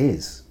authentically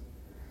is.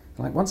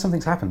 Like, once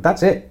something's happened,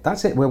 that's it.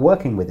 That's it. We're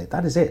working with it.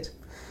 That is it.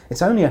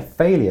 It's only a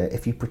failure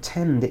if you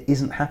pretend it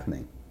isn't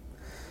happening.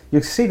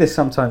 You see this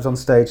sometimes on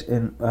stage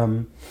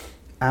in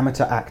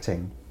amateur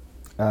acting,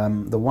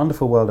 the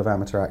wonderful world of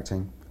amateur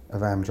acting,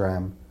 of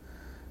Amdram.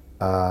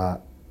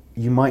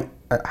 You might,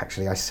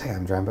 actually I say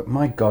Amdram, but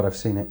my God, I've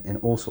seen it in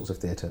all sorts of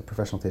theatre,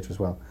 professional theatre as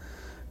well.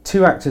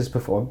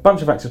 A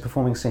bunch of actors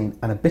performing a scene,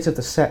 and a bit of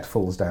the set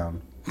falls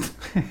down.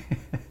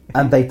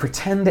 And they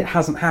pretend it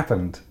hasn't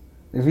happened.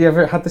 Have you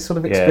ever had this sort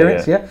of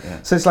experience? Yeah.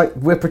 So it's like,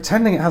 we're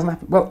pretending it hasn't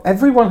happened. Well,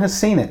 everyone has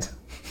seen it.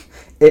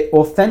 It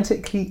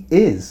authentically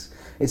is.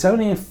 It's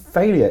only a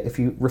failure if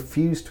you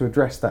refuse to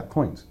address that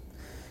point.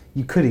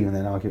 You could even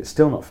then argue it's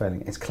still not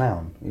failing. It's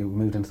clown. You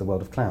moved into the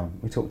world of clown.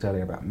 We talked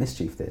earlier about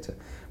Mischief Theatre.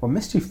 Well,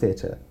 Mischief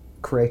Theatre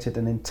created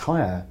an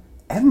entire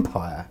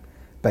empire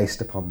based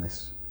upon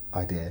this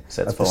idea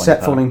of the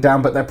set falling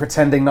down, but they're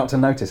pretending not to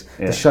notice.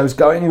 Yeah. The show's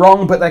going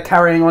wrong, but they're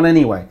carrying on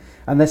anyway.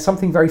 And there's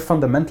something very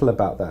fundamental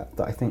about that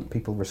I think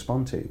people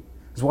respond to.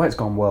 That's why it's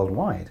gone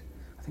worldwide.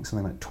 I think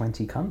something like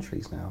 20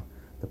 countries now,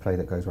 the play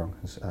that goes wrong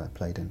has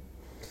played in.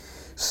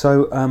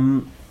 So,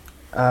 my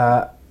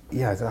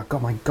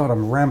God,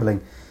 I'm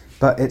rambling.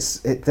 But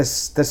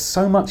there's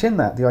so much in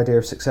that, the idea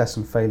of success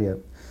and failure.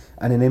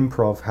 and in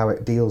improv how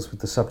it deals with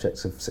the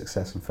subjects of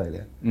success and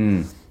failure.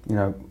 You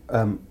know,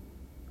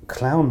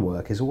 clown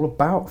work is all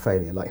about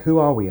failure. Like, who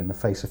are we in the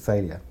face of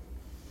failure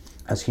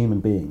as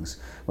human beings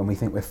when we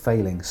think we're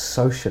failing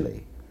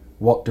socially?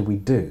 What do we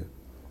do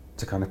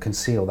to kind of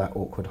conceal that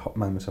awkward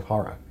moment of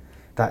horror?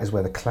 That is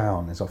where the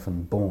clown is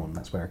often born.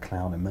 That's where a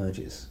clown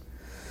emerges.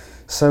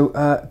 So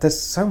there's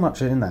so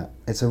much in that.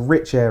 It's a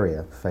rich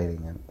area,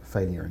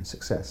 failure and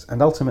success.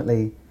 And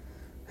ultimately,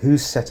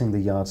 who's setting the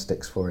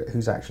yardsticks for it?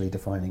 Who's actually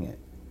defining it?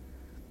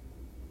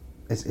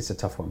 It's a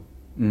tough one.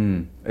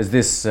 Is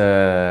this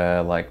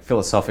like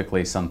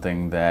philosophically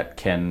something that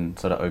Ken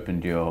sort of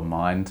opened your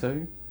mind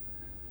to?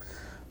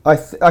 I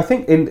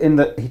think in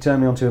that he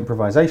turned me on to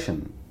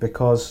improvisation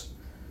because,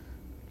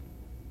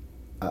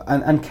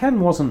 and Ken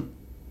wasn't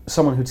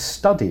someone who'd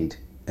studied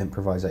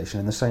improvisation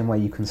in the same way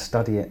you can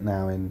study it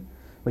now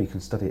you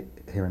can study it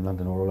here in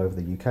London or all over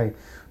the UK,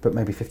 but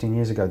maybe 15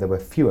 years ago there were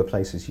fewer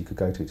places you could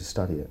go to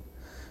study it.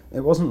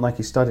 It wasn't like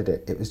he studied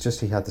it, it was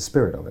just he had the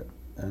spirit of it.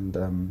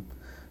 And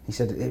he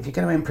said, if you're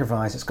going to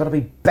improvise, it's got to be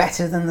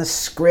better than the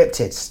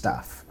scripted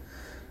stuff.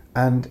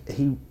 And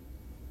he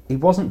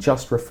wasn't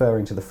just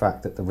referring to the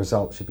fact that the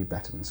result should be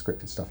better than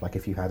scripted stuff, like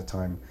if you had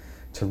time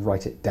to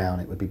write it down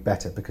it would be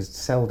better, because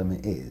seldom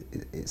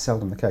it's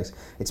seldom the case.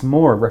 It's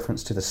more a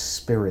reference to the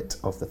spirit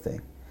of the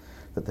thing,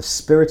 that the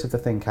spirit of the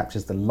thing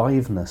captures the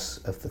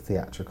liveness of the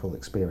theatrical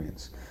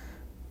experience,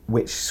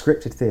 which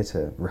scripted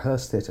theatre,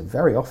 rehearsed theatre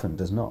very often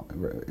does not.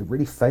 It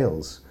really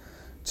fails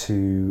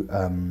to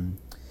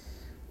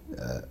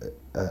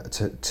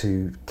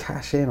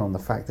cash in on the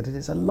fact that it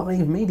is a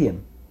live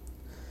medium.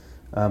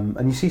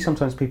 And you see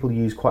sometimes people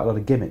use quite a lot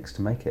of gimmicks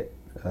to make it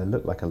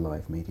look like a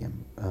live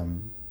medium.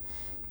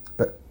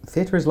 But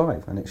theatre is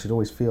live, and it should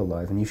always feel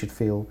live, and you should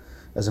feel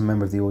as a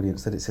member of the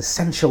audience that it's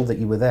essential that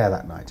you were there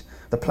that night.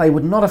 The play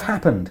would not have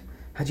happened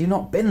had you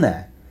not been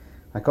there.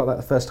 I got that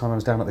the first time I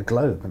was down at the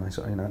Globe, and I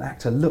saw, an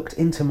actor looked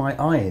into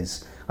my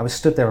eyes. I was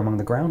stood there among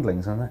the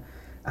groundlings, and that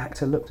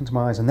actor looked into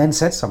my eyes and then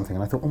said something,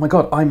 and I thought, oh my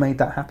God, I made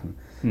that happen.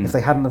 If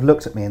they hadn't have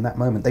looked at me in that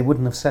moment, they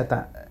wouldn't have said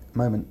that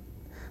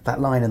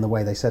line in the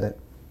way they said it.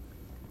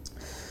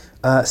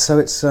 So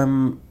it's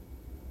an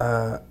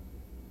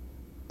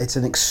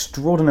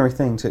extraordinary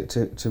thing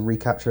to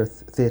recapture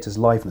theatre's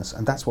liveness,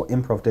 and that's what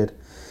improv did.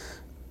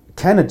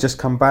 Ken had just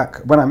come back,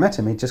 when I met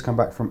him, he'd just come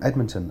back from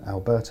Edmonton,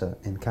 Alberta,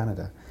 in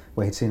Canada,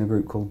 where he'd seen a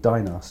group called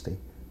Dynasty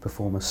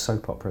perform a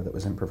soap opera that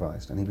was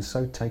improvised, and he was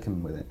so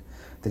taken with it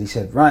that he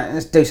said, right,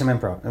 let's do some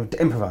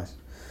improvise.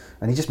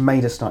 And he just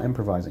made us start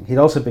improvising. He'd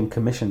also been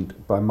commissioned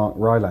by Mark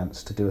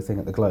Rylance to do a thing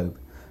at the Globe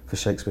for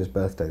Shakespeare's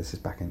birthday. This is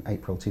back in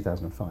April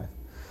 2005.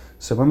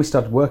 So when we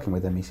started working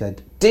with him, he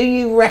said, do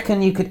you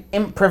reckon you could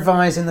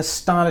improvise in the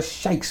style of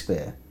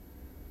Shakespeare?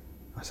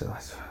 I said,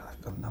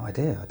 I've no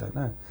idea, I don't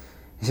know.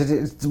 He said,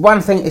 it's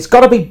one thing, it's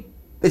got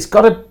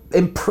to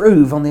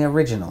improve on the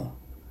original.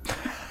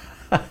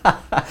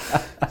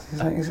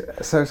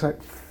 So it's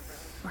like,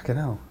 fucking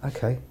hell,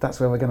 okay, that's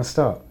where we're going to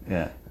start.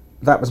 Yeah.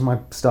 That was my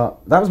start.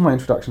 That was my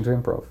introduction to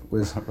improv.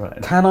 Was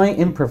Right. Can I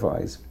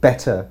improvise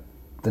better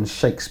than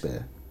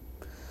Shakespeare?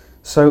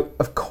 So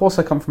of course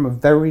I come from a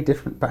very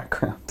different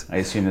background. I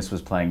assume this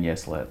was playing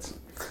Yes Let's.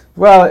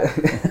 Well,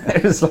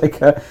 it was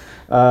like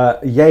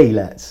yay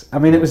let's. I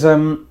mean, it was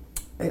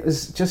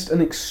just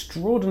an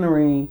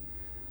extraordinary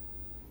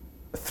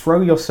throw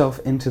yourself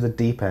into the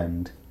deep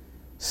end,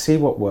 see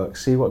what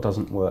works, see what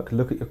doesn't work,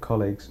 look at your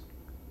colleagues.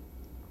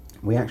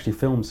 We actually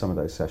filmed some of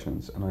those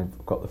sessions, and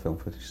I've got the film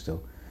footage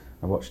still.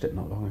 I watched it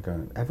not long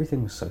ago.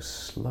 Everything was so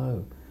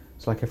slow.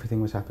 It's like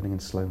everything was happening in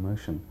slow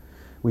motion.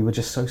 We were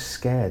just so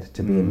scared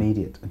to be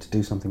immediate and to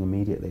do something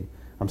immediately.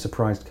 I'm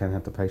surprised Ken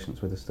had the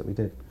patience with us that we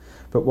did.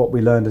 But what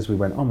we learned as we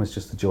went on was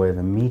just the joy of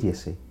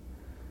immediacy.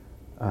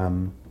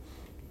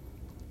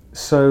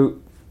 So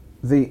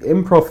the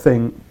improv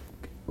thing,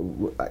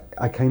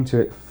 I came to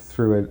it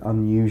through an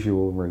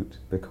unusual route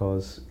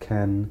because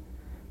Ken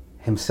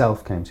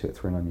himself came to it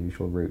through an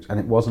unusual route. And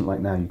it wasn't like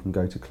now you can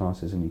go to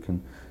classes and you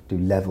can do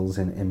levels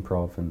in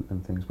improv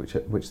and things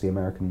which the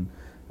American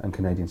and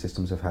Canadian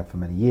systems have had for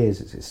many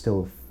years. It's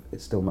still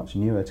much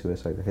newer to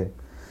us over here.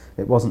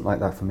 It wasn't like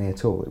that for me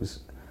at all. It was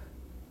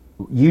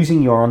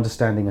using your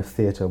understanding of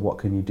theatre, what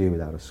can you do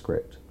without a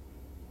script?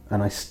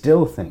 And I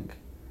still think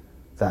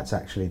that's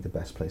actually the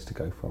best place to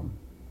go from.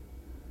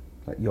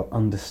 Like your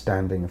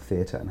understanding of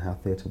theatre and how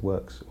theatre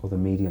works, or the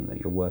medium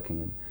that you're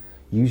working in.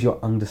 Use your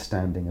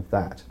understanding of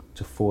that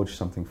to forge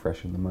something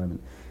fresh in the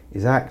moment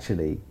is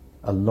actually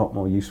a lot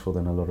more useful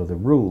than a lot of the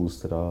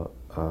rules that are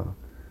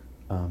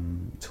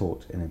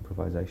taught in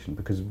improvisation,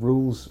 because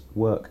rules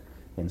work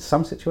in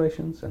some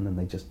situations and then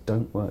they just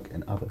don't work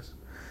in others.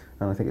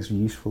 And I think it's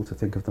useful to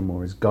think of them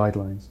more as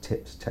guidelines,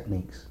 tips,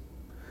 techniques,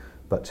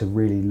 but to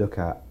really look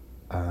at,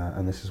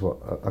 and this is what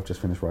I've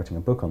just finished writing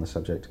a book on the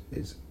subject,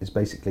 is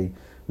basically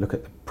look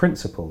at the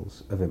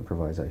principles of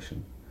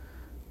improvisation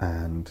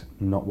and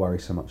not worry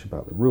so much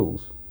about the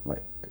rules.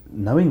 Like,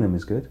 knowing them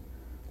is good,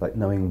 like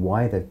knowing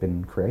why they've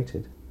been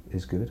created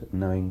is good,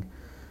 knowing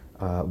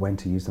when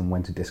to use them,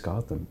 when to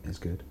discard them is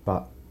good,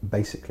 but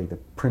basically the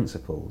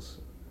principles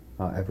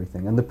are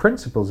everything. And the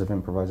principles of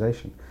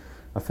improvisation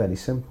are fairly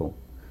simple,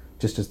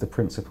 just as the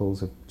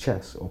principles of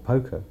chess or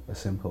poker are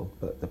simple,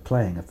 but the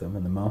playing of them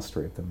and the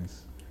mastery of them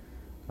is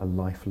a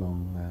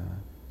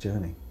lifelong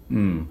journey.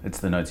 It's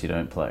the notes you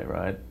don't play,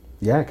 right?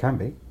 Yeah, it can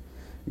be.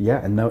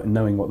 Yeah, and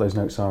knowing what those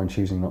notes are and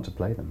choosing not to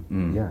play them.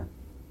 Yeah.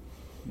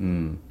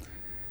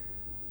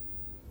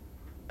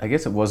 I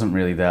guess it wasn't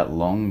really that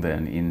long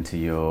then into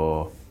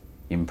your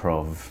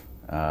improv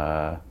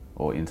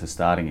or into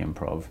starting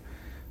improv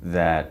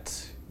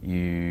that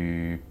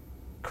you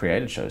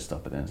created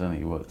Showstopper then. It's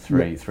only, what,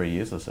 three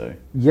years or so?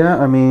 Yeah,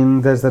 I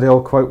mean, there's that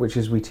old quote, which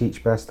is, we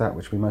teach best that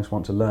which we most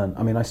want to learn.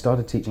 I mean, I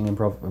started teaching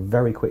improv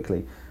very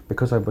quickly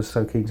because I was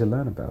so keen to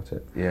learn about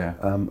it. Yeah.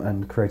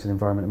 And create an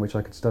environment in which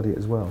I could study it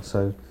as well.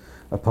 So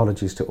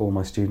apologies to all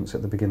my students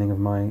at the beginning of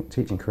my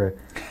teaching career.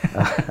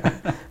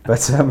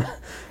 But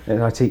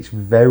I teach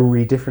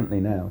very differently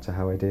now to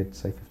how I did,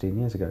 say, 15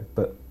 years ago.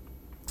 But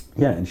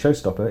yeah, in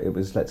Showstopper, it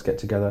was let's get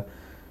together.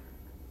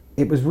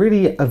 It was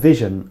really a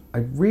vision. I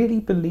really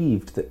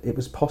believed that it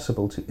was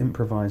possible to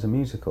improvise a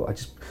musical.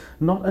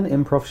 Not an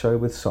improv show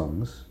with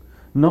songs,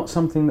 not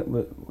something that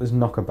was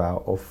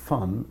knockabout or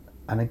fun.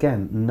 And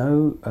again,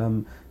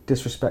 no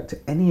disrespect to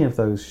any of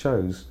those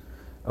shows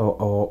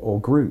or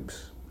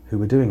groups who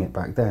were doing it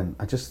back then.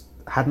 I just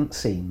hadn't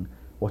seen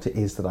what it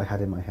is that I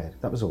had in my head.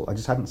 That was all. I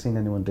just hadn't seen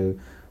anyone do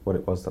what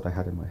it was that I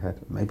had in my head.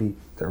 Maybe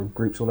there are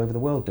groups all over the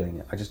world doing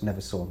it. I just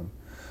never saw them.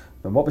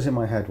 And what was in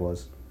my head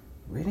was,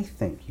 really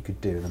think you could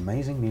do an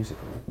amazing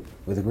musical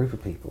with a group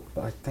of people,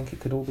 but I think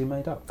it could all be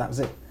made up. That was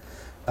it.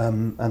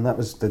 And that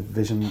was the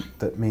vision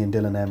that me and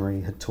Dylan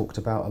Emery had talked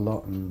about a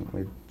lot and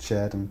we'd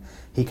shared. And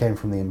he came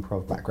from the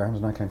improv background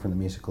and I came from the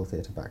musical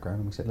theatre background.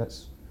 And we said,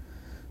 let's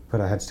put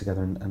our heads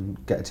together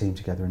and get a team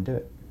together and do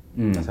it.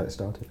 That's how it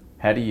started.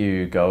 How do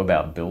you go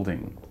about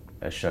building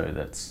a show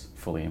that's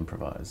fully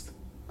improvised?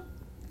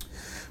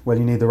 Well,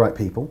 you need the right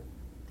people.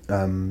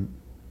 And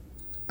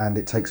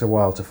it takes a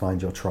while to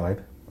find your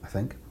tribe, I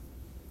think.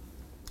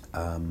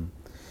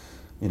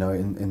 You know,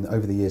 in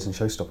over the years in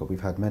Showstopper,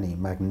 we've had many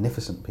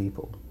magnificent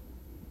people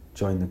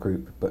join the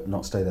group but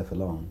not stay there for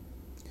long,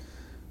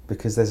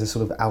 because there's a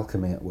sort of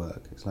alchemy at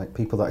work. It's like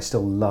people that I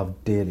still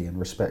love dearly and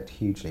respect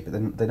hugely, but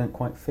then they don't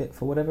quite fit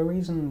for whatever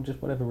reason, just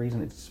whatever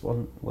reason, it just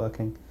wasn't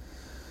working.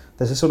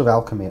 There's a sort of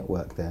alchemy at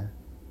work there,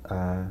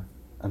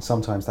 and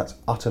sometimes that's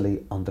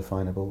utterly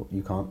undefinable.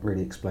 You can't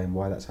really explain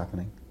why that's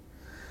happening.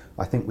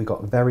 I think we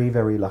got very,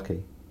 very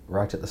lucky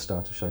right at the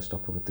start of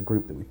Showstopper with the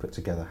group that we put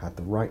together had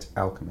the right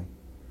alchemy.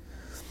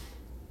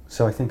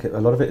 So I think a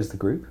lot of it is the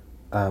group.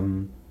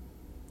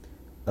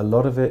 A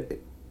lot of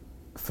it,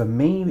 for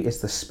me,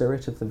 is the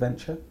spirit of the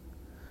venture.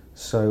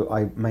 So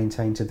I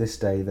maintain to this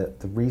day that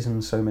the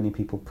reason so many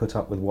people put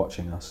up with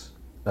watching us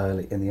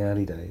in the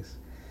early days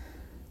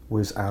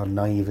was our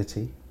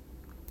naivety,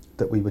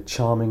 that we were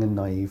charming and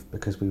naive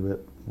because we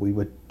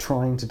were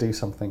trying to do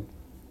something,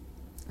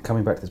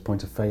 coming back to this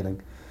point of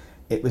failing.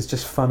 It was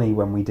just funny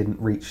when we didn't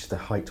reach the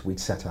height we'd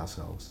set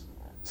ourselves.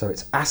 So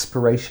it's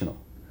aspirational,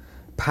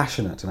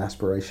 passionate and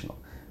aspirational,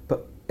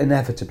 but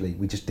inevitably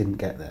we just didn't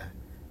get there.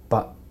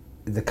 But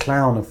the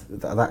clown of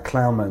that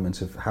clown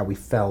moment of how we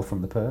fell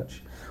from the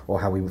perch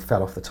or how we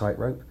fell off the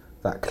tightrope,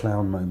 that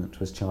clown moment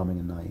was charming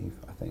and naive,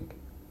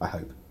 I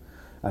hope.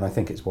 And I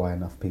think it's why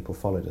enough people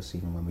followed us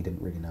even when we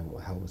didn't really know what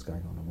the hell was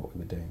going on and what we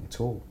were doing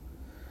at all.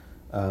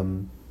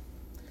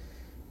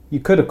 You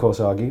could, of course,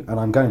 argue, and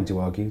I'm going to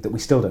argue, that we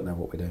still don't know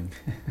what we're doing.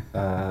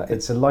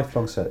 It's a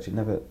lifelong search. It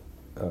never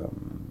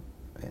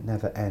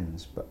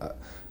ends. But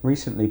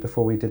recently,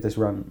 before we did this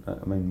run,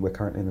 I mean, we're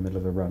currently in the middle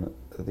of a run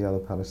at the Other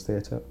Palace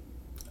Theatre,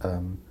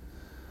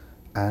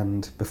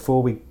 and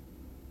before we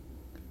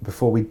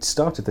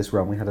started this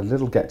run, we had a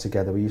little get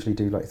together. We usually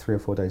do like 3 or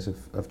 4 days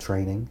of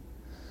training,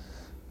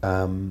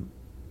 and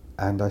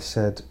I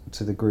said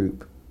to the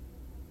group,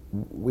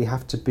 we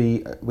have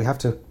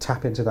to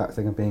tap into that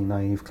thing of being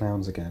naive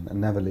clowns again and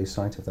never lose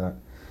sight of that.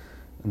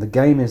 And the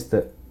game is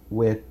that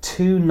we're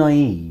too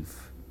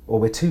naive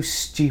or we're too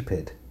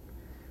stupid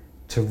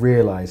to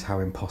realise how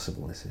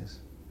impossible this is.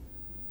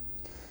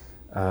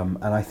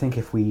 And I think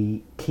if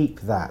we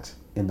keep that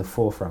in the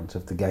forefront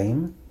of the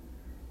game,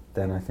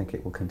 then I think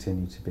it will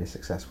continue to be a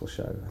successful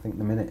show. I think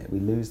the minute we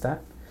lose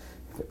that,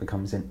 if it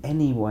becomes in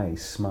any way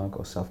smug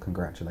or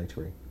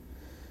self-congratulatory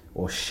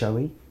or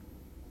showy,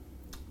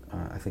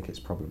 I think it's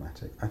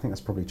problematic. I think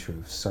that's probably true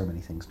of so many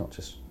things, not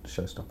just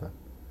Showstopper.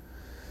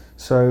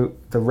 So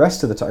the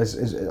rest of the time,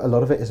 a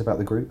lot of it is about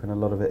the group and a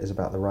lot of it is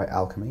about the right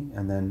alchemy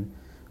and then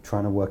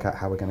trying to work out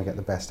how we're going to get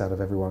the best out of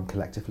everyone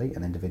collectively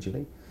and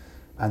individually.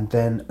 And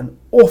then an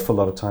awful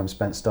lot of time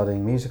spent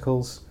studying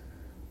musicals,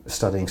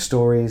 studying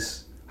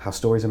stories, how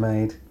stories are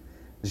made,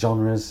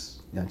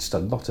 genres, just a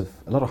lot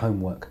of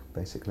homework,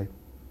 basically.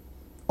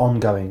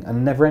 Ongoing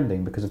and never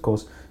ending, because of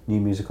course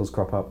new musicals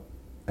crop up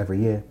every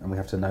year and we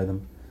have to know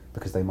them,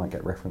 because they might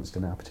get referenced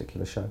in our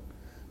particular show.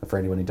 And for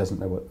anyone who doesn't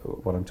know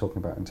what I'm talking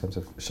about in terms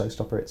of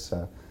Showstopper, it's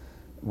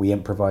we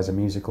improvise a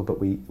musical, but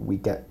we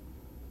get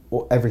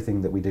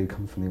everything that we do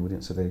comes from the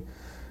audience. So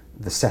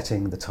the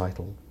setting, the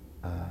title,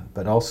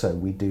 but also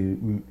we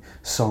do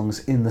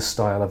songs in the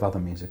style of other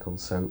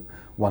musicals. So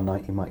one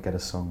night you might get a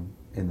song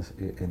in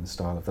the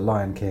style of The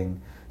Lion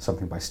King,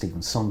 something by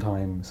Stephen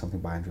Sondheim, something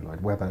by Andrew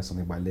Lloyd Webber,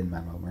 something by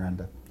Lin-Manuel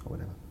Miranda, or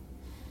whatever.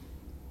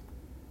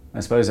 I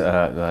suppose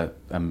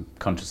I'm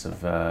conscious of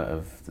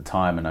the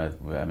time, and I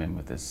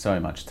mean, there's so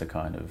much to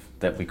kind of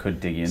that we could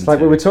dig into. It's like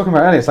we were talking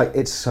about earlier. It's like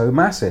it's so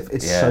massive,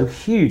 it's Yeah. so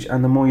huge,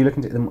 and the more you look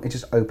into it, the more it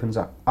just opens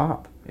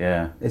up.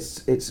 Yeah.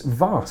 It's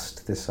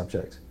vast, this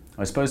subject.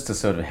 I suppose to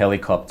sort of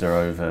helicopter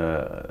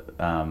over,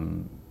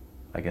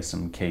 I guess,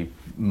 some key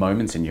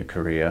moments in your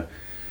career,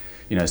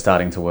 you know,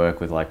 starting to work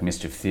with like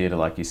Mischief Theatre,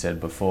 like you said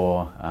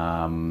before.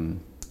 How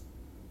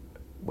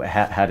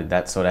did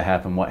that sort of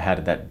happen?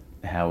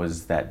 How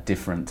was that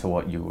different to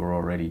what you were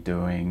already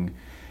doing?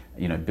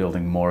 You know,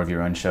 building more of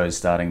your own shows,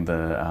 starting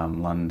the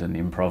London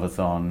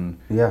Improvathon,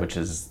 which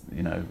is,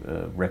 you know,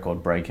 a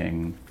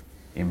record-breaking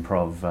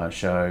improv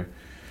show.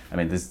 I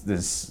mean,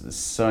 there's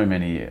so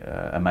many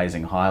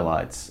amazing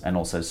highlights, and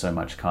also so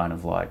much kind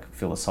of like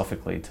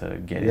philosophically to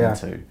get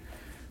into.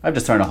 I've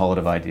just thrown a whole lot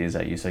of ideas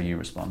at you, so you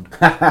respond.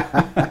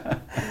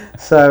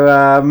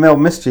 So,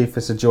 Mischief,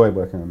 it's a joy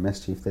working on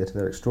Mischief Theatre.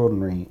 They're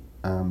extraordinary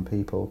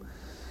people.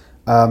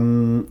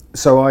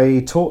 So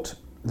I taught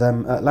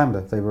them at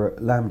Lambda. They were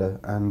at Lambda,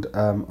 and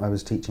I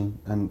was teaching,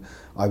 and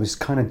I was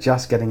kind of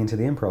just getting into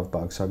the improv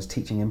bug, so I was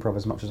teaching improv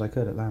as much as I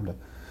could at Lambda.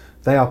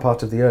 They are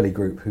part of the early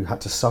group who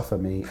had to suffer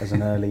me as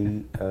an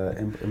early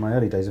in my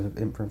early days of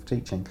improv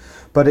teaching.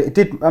 But they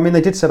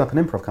did set up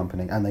an improv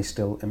company, and they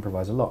still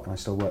improvise a lot, and I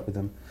still work with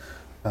them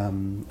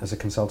as a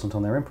consultant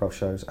on their improv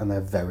shows, and they're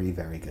very,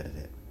 very good at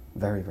it.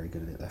 Very, very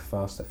good at it. They're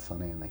fast, they're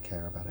funny, and they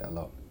care about it a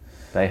lot.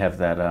 They have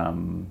that,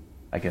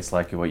 I guess,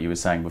 like what you were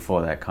saying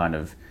before, that kind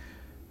of,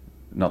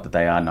 not that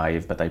they are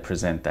naive, but they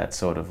present that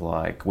sort of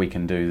like, we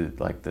can do,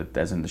 like,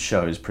 as in the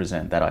shows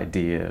present that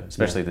idea,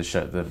 especially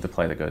the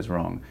play that goes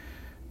wrong,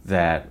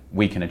 that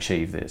we can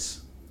achieve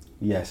this.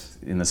 Yes.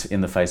 In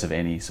the face of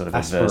any sort of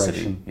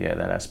adversity. Yeah,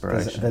 that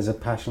aspiration. There's a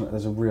passion,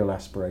 there's a real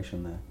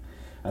aspiration there,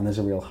 and there's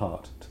a real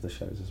heart to the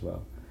shows as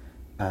well.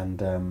 And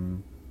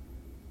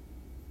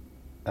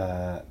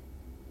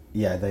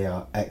they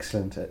are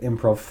excellent at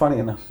improv. Funny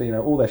enough, you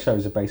know, all their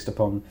shows are based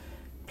upon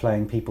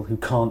playing people who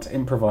can't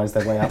improvise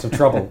their way out of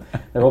trouble.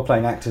 They're all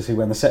playing actors who,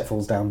 when the set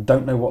falls down,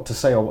 don't know what to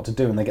say or what to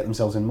do, and they get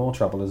themselves in more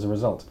trouble as a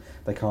result.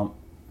 They can't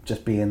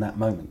just be in that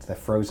moment. They're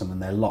frozen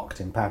and they're locked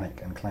in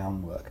panic and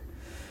clown work.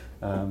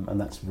 And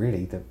that's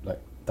really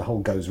the whole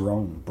Goes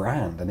Wrong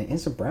brand, and it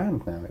is a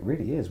brand now. It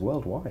really is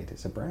worldwide.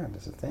 It's a brand.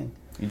 It's a thing.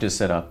 You just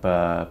set up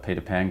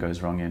Peter Pan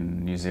Goes Wrong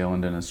in New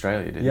Zealand and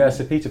Australia, didn't you? Yeah,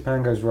 so Peter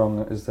Pan Goes Wrong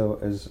is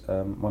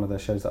one of their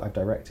shows that I've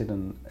directed,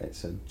 and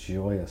it's a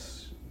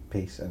joyous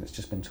piece, and it's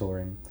just been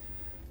touring.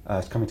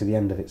 It's coming to the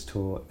end of its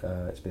tour.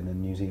 It's been in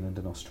New Zealand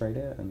and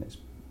Australia, and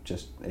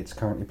it's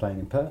currently playing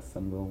in Perth,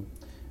 and will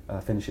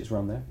finish its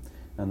run there.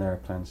 And there are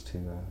plans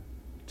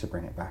to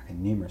bring it back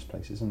in numerous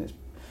places, and it's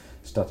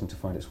starting to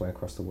find its way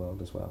across the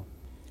world as well.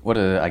 What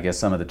are, I guess,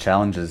 some of the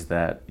challenges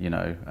that, you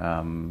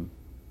know,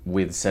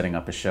 with setting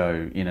up a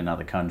show in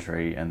another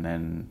country and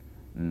then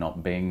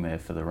not being there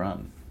for the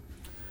run?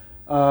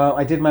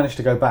 I did manage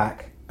to go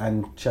back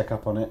and check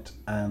up on it,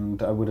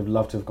 and I would have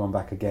loved to have gone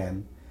back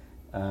again.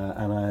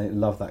 And I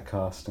love that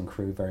cast and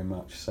crew very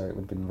much, so it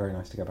would have been very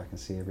nice to go back and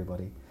see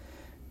everybody.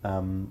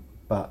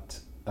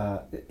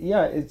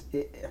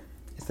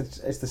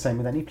 It's the same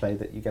with any play,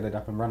 that you get it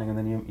up and running, and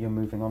then you're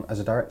moving on. As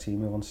a director, you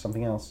move on to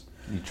something else.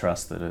 You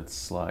trust that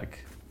it's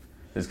like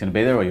it's going to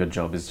be there, or your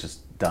job is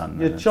just done?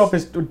 Your job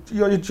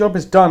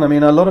is done. I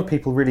mean, a lot of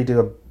people really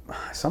do.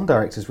 Some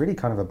directors really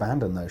kind of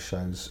abandon those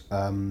shows.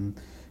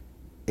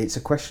 It's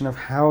a question of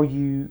how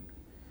you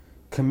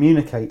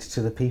communicate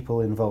to the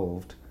people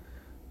involved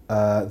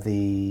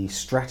the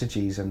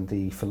strategies and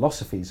the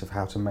philosophies of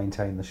how to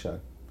maintain the show.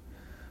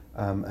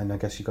 And I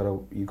guess you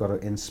got to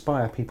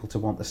inspire people to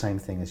want the same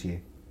thing as you,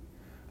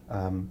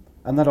 and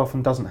that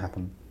often doesn't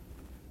happen.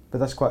 But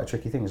that's quite a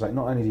tricky thing. It's like,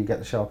 not only do you get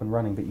the show up and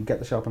running, but you get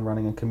the show up and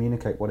running and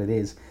communicate what it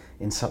is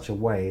in such a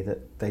way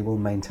that they will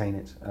maintain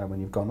it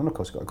when you've gone. And of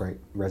course, got a great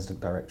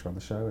resident director on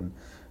the show, and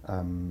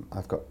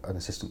I've got an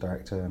assistant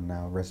director and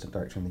now a resident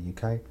director in the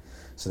UK.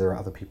 So there are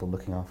other people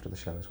looking after the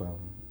show as well,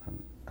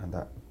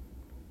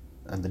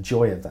 and the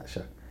joy of that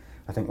show.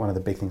 I think one of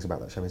the big things about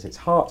that show is its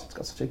heart. It's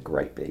got such a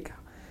great big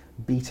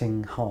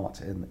beating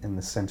heart in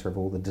the centre of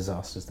all the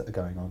disasters that are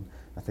going on.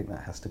 I think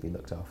that has to be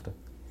looked after.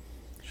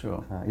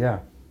 Sure.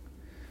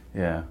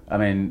 Yeah. I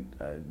mean,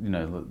 you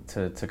know,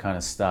 to kind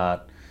of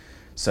start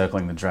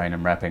circling the drain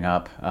and wrapping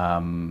up,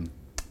 and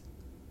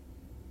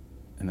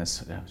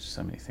there's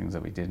so many things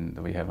that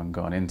we haven't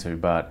gone into,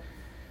 but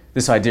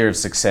this idea of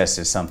success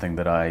is something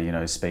that I, you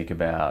know, speak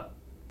about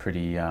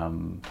pretty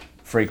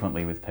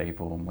frequently with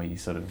people, and we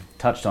sort of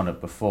touched on it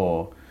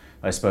before.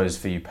 I suppose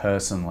for you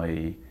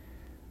personally,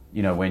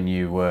 you know, when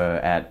you were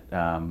at,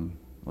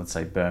 let's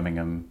say,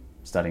 Birmingham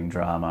studying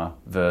drama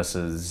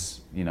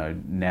versus, you know,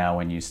 now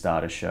when you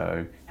start a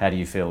show, how do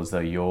you feel as though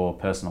your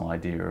personal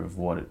idea of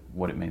what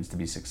it means to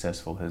be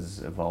successful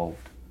has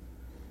evolved?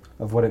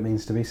 of what it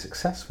means to be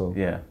successful.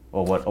 Yeah,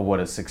 or what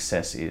a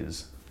success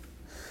is.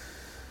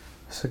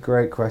 It's a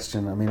great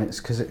question. I mean, it's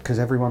because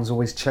everyone's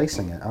always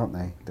chasing it, aren't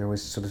they? They're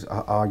always sort of,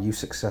 are you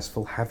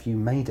successful? Have you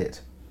made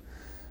it?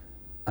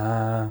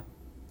 I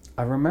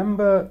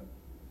remember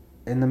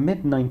in the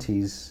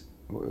mid-90s,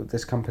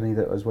 this company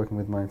that I was working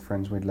with, my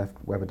friends, we'd left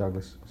Webber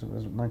Douglas, it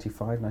was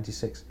 95,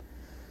 96.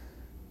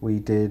 We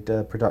did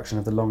a production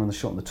of The Long and the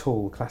Short and the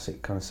Tall,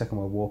 classic kind of Second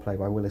World War play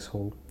by Willis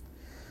Hall.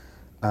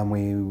 And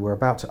we were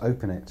about to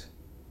open it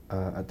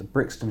at the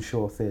Brixton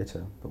Shore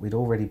Theatre, but we'd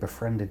already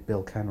befriended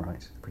Bill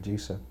Kenwright, the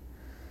producer.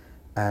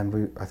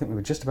 And I think we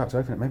were just about to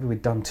open it. Maybe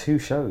we'd done 2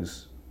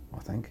 shows, I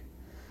think,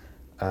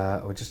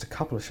 or just a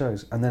couple of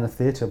shows. And then a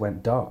theatre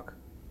went dark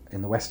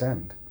in the West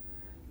End.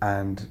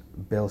 And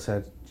Bill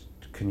said,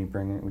 would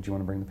you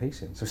want to bring the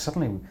piece in? So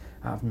suddenly,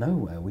 out of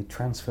nowhere, we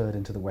transferred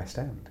into the West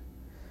End.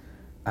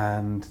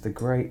 And the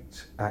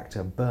great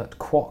actor Burt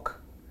Kwok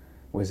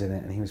was in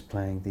it, and he was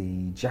playing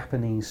the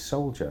Japanese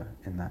soldier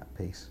in that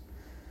piece.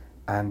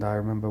 And I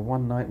remember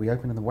one night we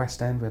opened in the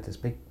West End, we had this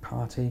big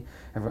party,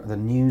 the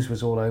news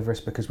was all over us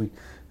because we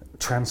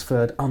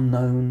transferred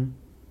unknown,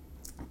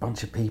 a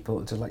bunch of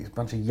people, to like a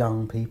bunch of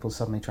young people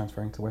suddenly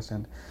transferring to the West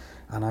End.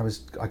 And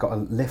I got a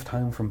lift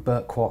home from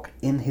Burt Kwok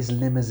in his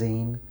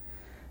limousine,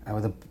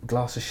 with a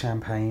glass of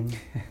champagne,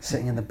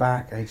 sitting in the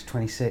back, age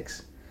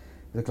 26,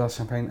 with a glass of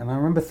champagne. And I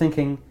remember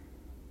thinking,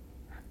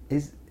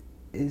 is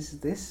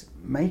this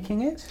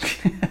making it?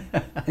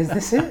 Is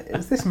this it?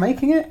 Is this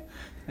making it?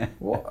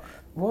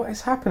 What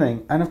is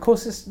happening? And of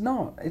course it's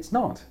not.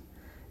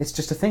 It's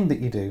just a thing that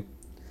you do.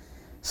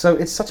 So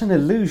it's such an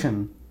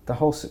illusion. The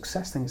whole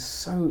success thing is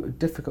so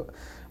difficult.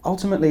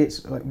 Ultimately,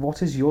 it's like,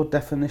 what is your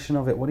definition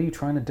of it? What are you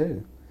trying to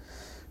do?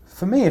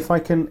 For me,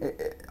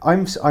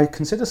 I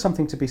consider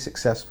something to be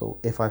successful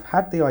if I've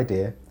had the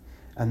idea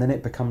and then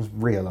it becomes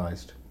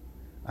realised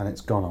and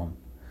it's gone on.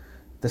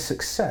 The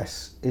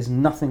success is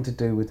nothing to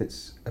do with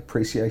its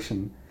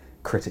appreciation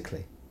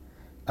critically,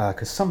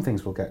 because some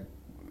things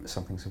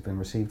have been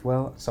received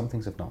well, some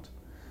things have not.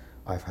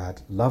 I've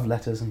had love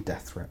letters and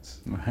death threats.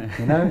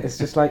 You know, it's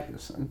just like,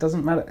 it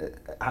doesn't matter.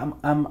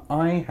 Am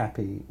I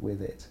happy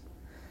with it?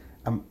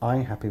 Am I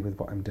happy with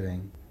what I'm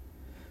doing?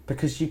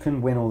 Because you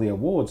can win all the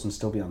awards and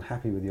still be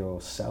unhappy with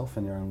yourself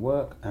and your own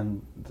work,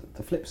 and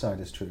the flip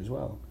side is true as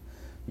well.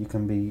 You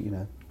can be,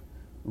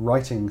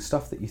 writing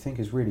stuff that you think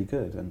is really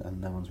good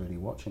and no one's really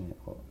watching it.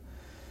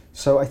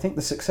 So I think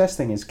the success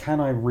thing is, can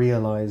I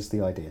realise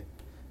the idea?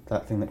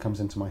 That thing that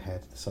comes into my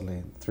head suddenly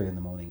at 3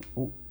 a.m.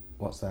 Oh,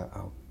 what's that?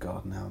 Oh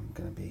God, now I'm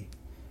going to be,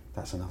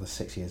 that's another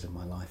 6 years of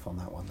my life on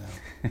that one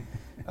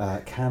now.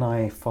 Can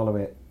I follow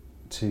it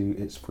to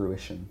its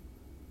fruition?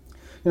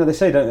 They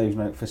say, don't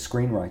they, for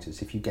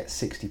screenwriters, if you get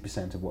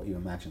 60% of what you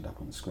imagined up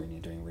on the screen,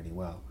 you're doing really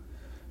well.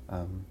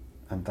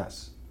 And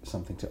that's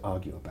something to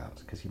argue about,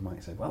 because you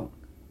might say, well,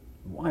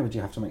 why would you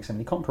have to make so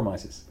many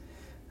compromises?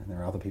 And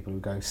there are other people who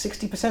go,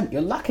 60%,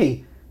 you're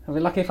lucky. I'll be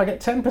lucky if I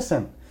get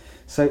 10%.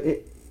 So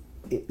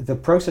the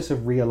process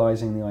of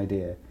realising the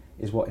idea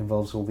is what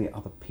involves all the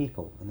other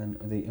people. And then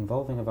the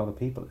involving of other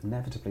people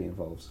inevitably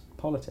involves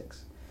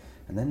politics.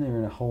 And then you're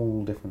in a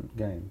whole different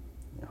game,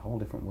 a whole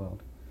different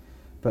world.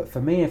 But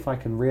for me, if I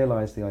can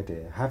realise the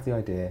idea, have the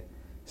idea,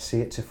 see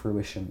it to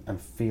fruition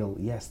and feel,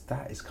 yes,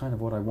 that is kind of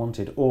what I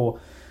wanted, or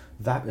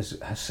that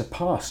has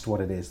surpassed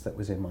what it is that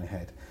was in my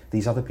head.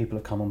 These other people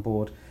have come on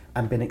board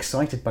and been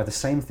excited by the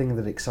same thing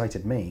that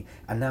excited me,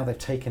 and now they've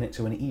taken it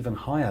to an even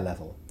higher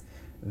level.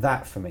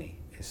 That, for me,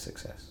 is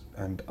success.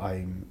 And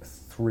I'm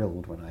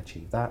thrilled when I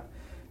achieve that.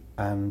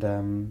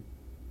 And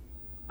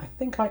I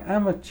think I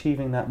am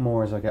achieving that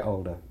more as I get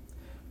older,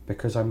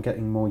 because I'm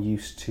getting more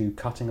used to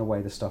cutting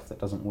away the stuff that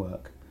doesn't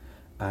work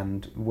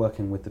and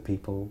working with the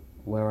people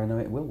where I know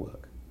it will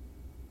work.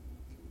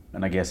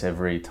 And I guess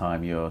every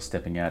time you're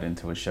stepping out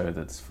into a show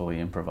that's fully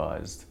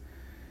improvised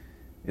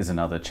is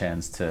another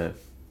chance to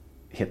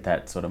hit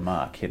that sort of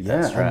mark,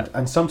 that strap.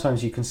 And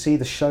sometimes you can see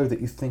the show that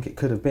you think it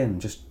could have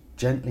been just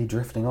gently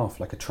drifting off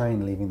like a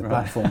train leaving the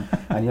platform,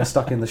 and you're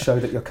stuck in the show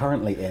that you're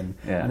currently in.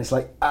 Yeah. And it's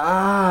like,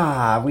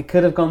 we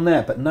could have gone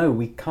there. But no,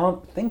 we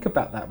can't think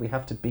about that. We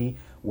have to be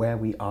where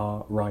we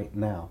are right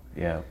now.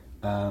 Yeah.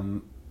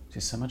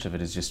 Just so much of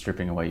it is just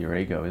stripping away your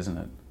ego, isn't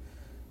it?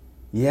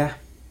 Yeah.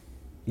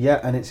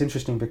 Yeah, and it's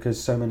interesting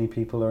because so many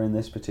people are in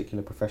this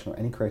particular profession, or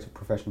any creative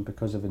profession,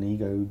 because of an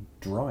ego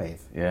drive.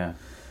 Yeah.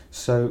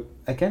 So,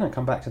 again, I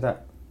come back to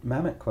that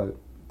Mamet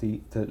quote, the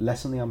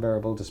lessen the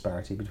unbearable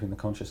disparity between the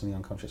conscious and the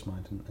unconscious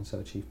mind, and so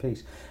achieve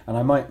peace. And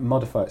I might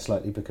modify it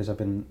slightly because I've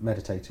been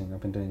meditating.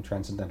 I've been doing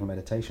transcendental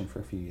meditation for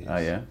a few years. Oh,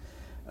 yeah?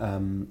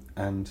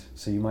 And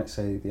so you might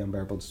say the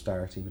unbearable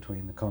disparity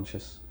between the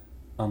conscious,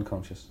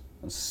 unconscious,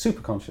 and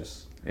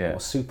superconscious, or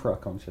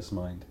supraconscious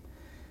mind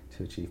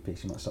to achieve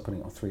peace. You might start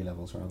putting it on 3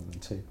 levels rather than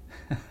 2.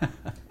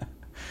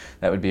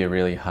 That would be a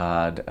really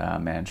hard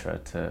mantra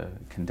to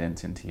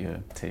condense into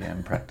your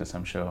TM practice,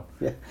 I'm sure.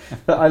 Yeah,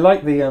 but I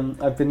like the.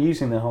 I've been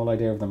using the whole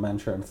idea of the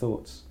mantra and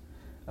thoughts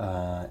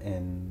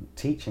in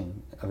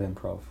teaching of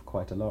improv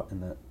quite a lot.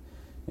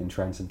 In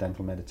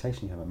transcendental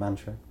meditation, you have a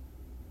mantra,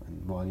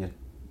 And while you're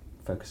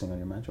focusing on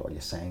your mantra, or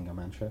you're saying your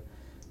mantra,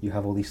 you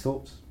have all these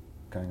thoughts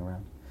going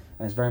around.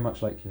 And it's very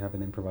much like you have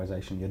in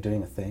improvisation. You're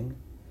doing a thing,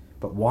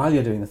 but while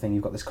you're doing the thing,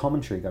 you've got this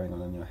commentary going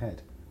on in your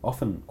head.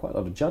 Often quite a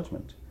lot of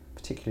judgment,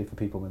 particularly for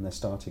people when they're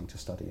starting to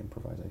study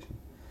improvisation.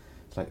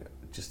 It's like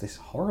just this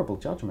horrible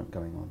judgment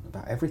going on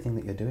about everything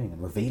that you're doing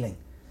and revealing.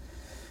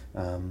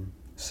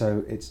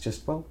 So it's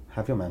just, well,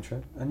 have your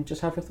mantra and you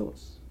just have your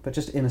thoughts, but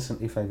just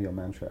innocently favour your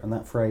mantra. And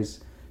that phrase,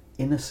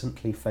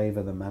 innocently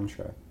favour the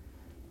mantra,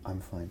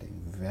 I'm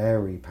finding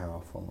very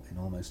powerful in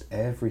almost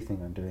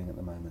everything I'm doing at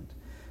the moment.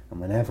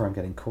 And whenever I'm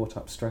getting caught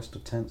up, stressed or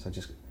tense, I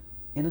just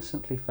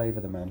innocently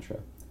favour the mantra,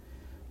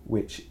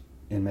 which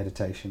in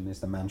meditation is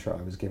the mantra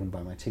I was given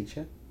by my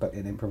teacher, but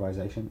in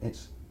improvisation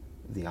it's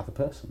the other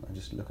person. I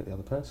just look at the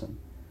other person.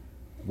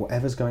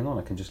 Whatever's going on,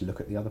 I can just look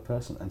at the other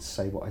person and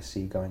say what I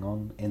see going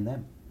on in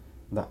them.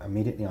 That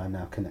immediately I'm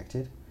now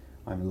connected,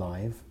 I'm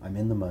live, I'm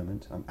in the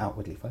moment, I'm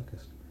outwardly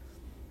focused.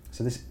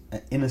 So this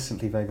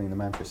innocently favouring the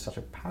mantra is such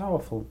a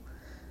powerful,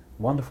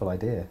 wonderful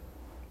idea.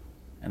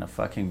 And a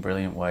fucking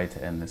brilliant way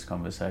to end this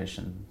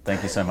conversation.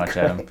 Thank you so much,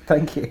 Adam.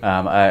 Thank you.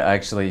 I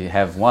actually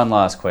have one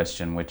last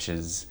question, which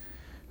is,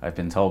 I've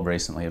been told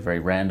recently, a very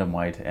random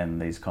way to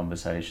end these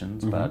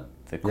conversations, but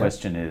the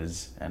question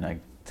is, and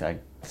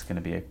it's going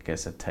to be, I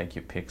guess, a take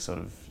your pick sort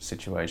of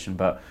situation,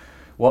 but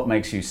what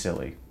makes you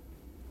silly?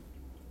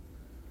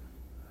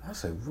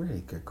 That's a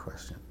really good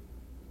question.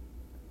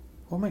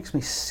 What makes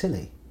me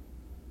silly?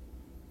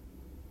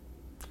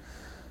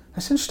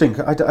 That's interesting.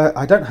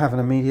 I don't have an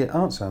immediate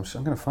answer. I'm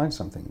going to find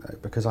something, though,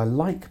 because I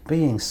like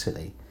being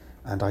silly,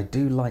 and I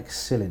do like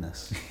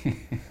silliness. I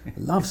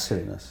love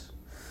silliness.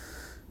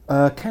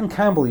 Ken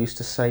Campbell used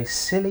to say,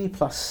 silly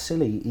plus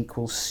silly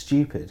equals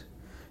stupid.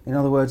 In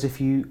other words,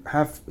 if you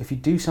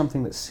do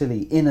something that's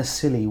silly in a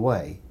silly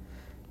way,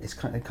 it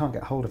can't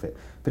get hold of it.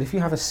 But if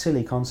you have a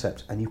silly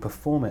concept and you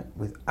perform it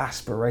with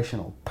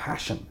aspirational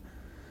passion,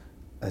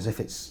 as if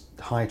it's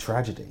high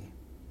tragedy,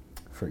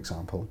 for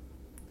example,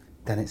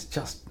 then it's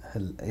just,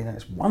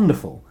 it's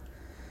wonderful.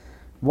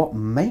 What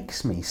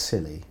makes me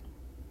silly?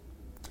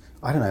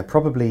 I don't know,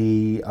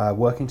 probably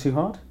working too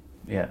hard.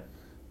 Yeah.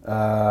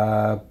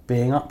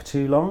 Being up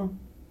too long.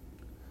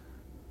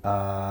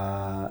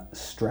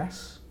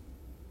 Stress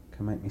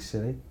can make me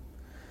silly.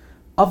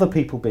 Other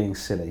people being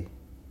silly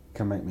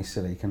can make me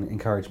silly, can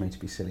encourage me to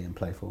be silly and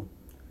playful.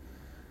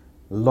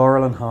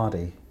 Laurel and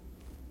Hardy.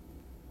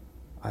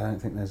 I don't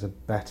think there's a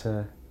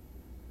better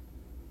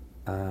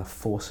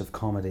force of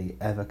comedy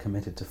ever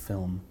committed to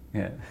film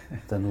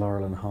than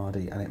Laurel and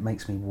Hardy, and it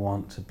makes me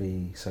want to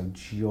be so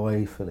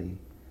joyfully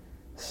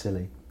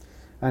silly.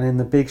 And in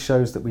the big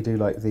shows that we do,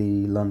 like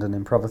the London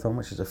Improvathon,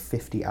 which is a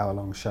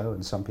 50-hour-long show,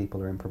 and some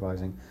people are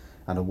improvising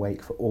and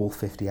awake for all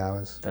 50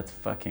 hours. That's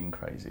fucking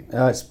crazy.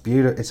 It's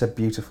beautiful. It's a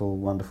beautiful,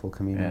 wonderful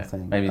communal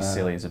thing. Maybe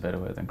silly is a better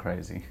word than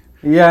crazy.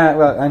 Yeah,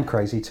 well, and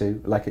crazy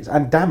too.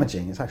 And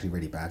damaging. It's actually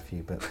really bad for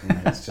you, but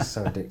it's just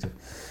so addictive.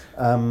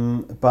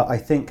 But I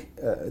think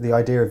the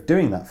idea of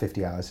doing that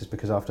 50 hours is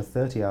because after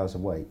 30 hours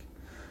awake,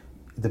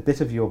 the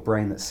bit of your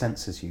brain that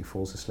senses you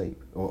falls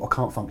asleep or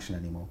can't function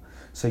anymore.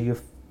 So you're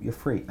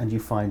free, and you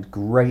find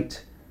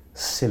great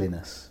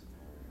silliness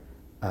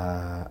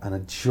and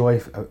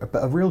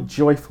a real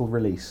joyful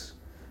release,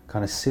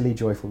 kind of silly,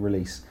 joyful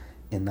release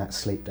in that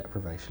sleep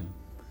deprivation.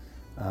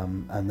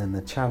 And then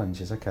the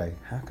challenge is, okay,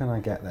 how can I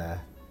get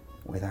there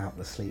without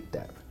the sleep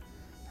dep?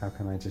 How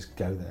can I just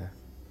go there?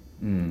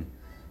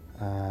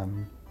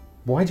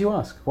 Why do you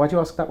ask? Why do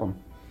you ask that one?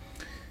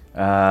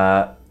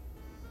 I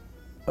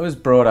was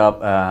brought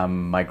up,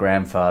 my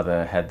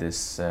grandfather had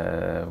this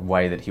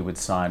way that he would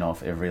sign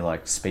off every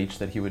speech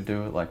that he would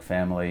do at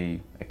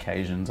family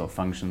occasions or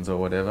functions or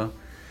whatever,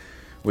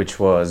 which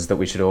was that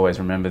we should always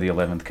remember the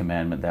 11th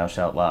commandment, thou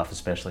shalt laugh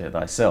especially at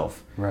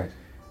thyself. Right.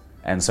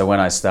 And so when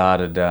I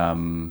started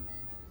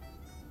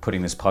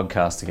putting this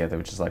podcast together,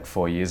 which is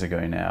 4 years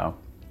ago now,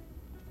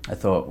 I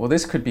thought, well,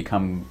 this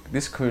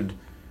could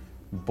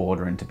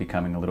border into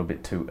becoming a little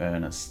bit too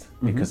earnest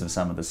because of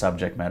some of the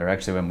subject matter.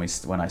 Actually,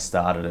 when I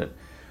started it,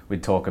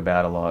 we'd talk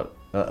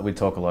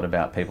a lot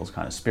about people's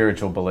kind of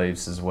spiritual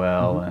beliefs as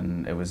well,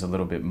 and it was a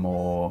little bit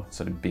more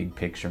sort of big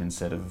picture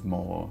instead of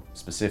more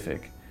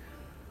specific.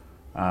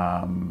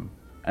 And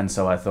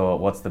so I thought,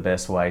 what's the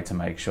best way to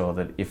make sure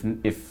that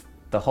if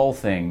the whole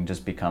thing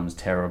just becomes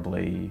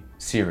terribly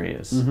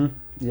serious,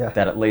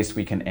 that at least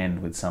we can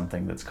end with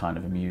something that's kind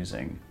of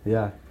amusing.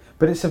 Yeah,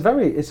 but it's a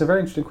very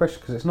interesting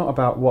question, because it's not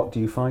about what do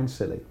you find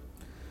silly,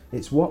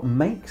 it's what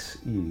makes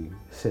you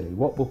silly,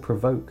 what will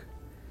provoke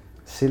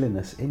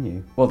silliness in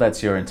you. Well,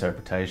 that's your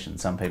interpretation.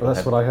 Some people. Well,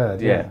 that's what I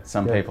heard. Yeah,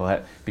 some people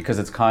have, because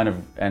it's kind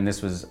of, and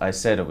this was, I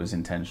said it was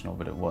intentional,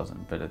 but it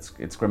wasn't. But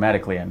it's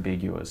grammatically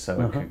ambiguous, so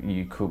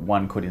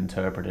one could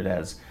interpret it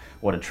as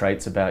what are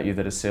traits about you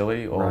that are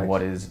silly, or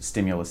what is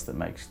stimulus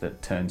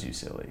that turns you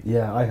silly.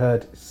 Yeah, I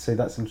heard. See,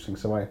 that's interesting.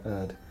 So I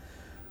heard,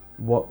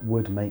 what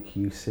would make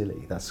you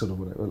silly? That's sort of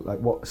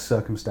what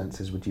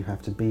circumstances would you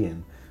have to be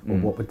in, or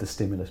what would the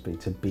stimulus be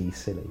to be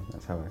silly?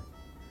 That's how I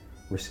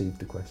received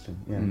the question.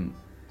 Yeah.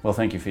 Well,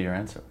 thank you for your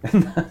answer.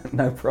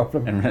 No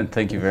problem. And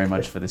thank you very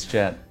much for this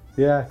chat.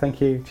 Yeah,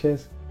 thank you.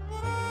 Cheers.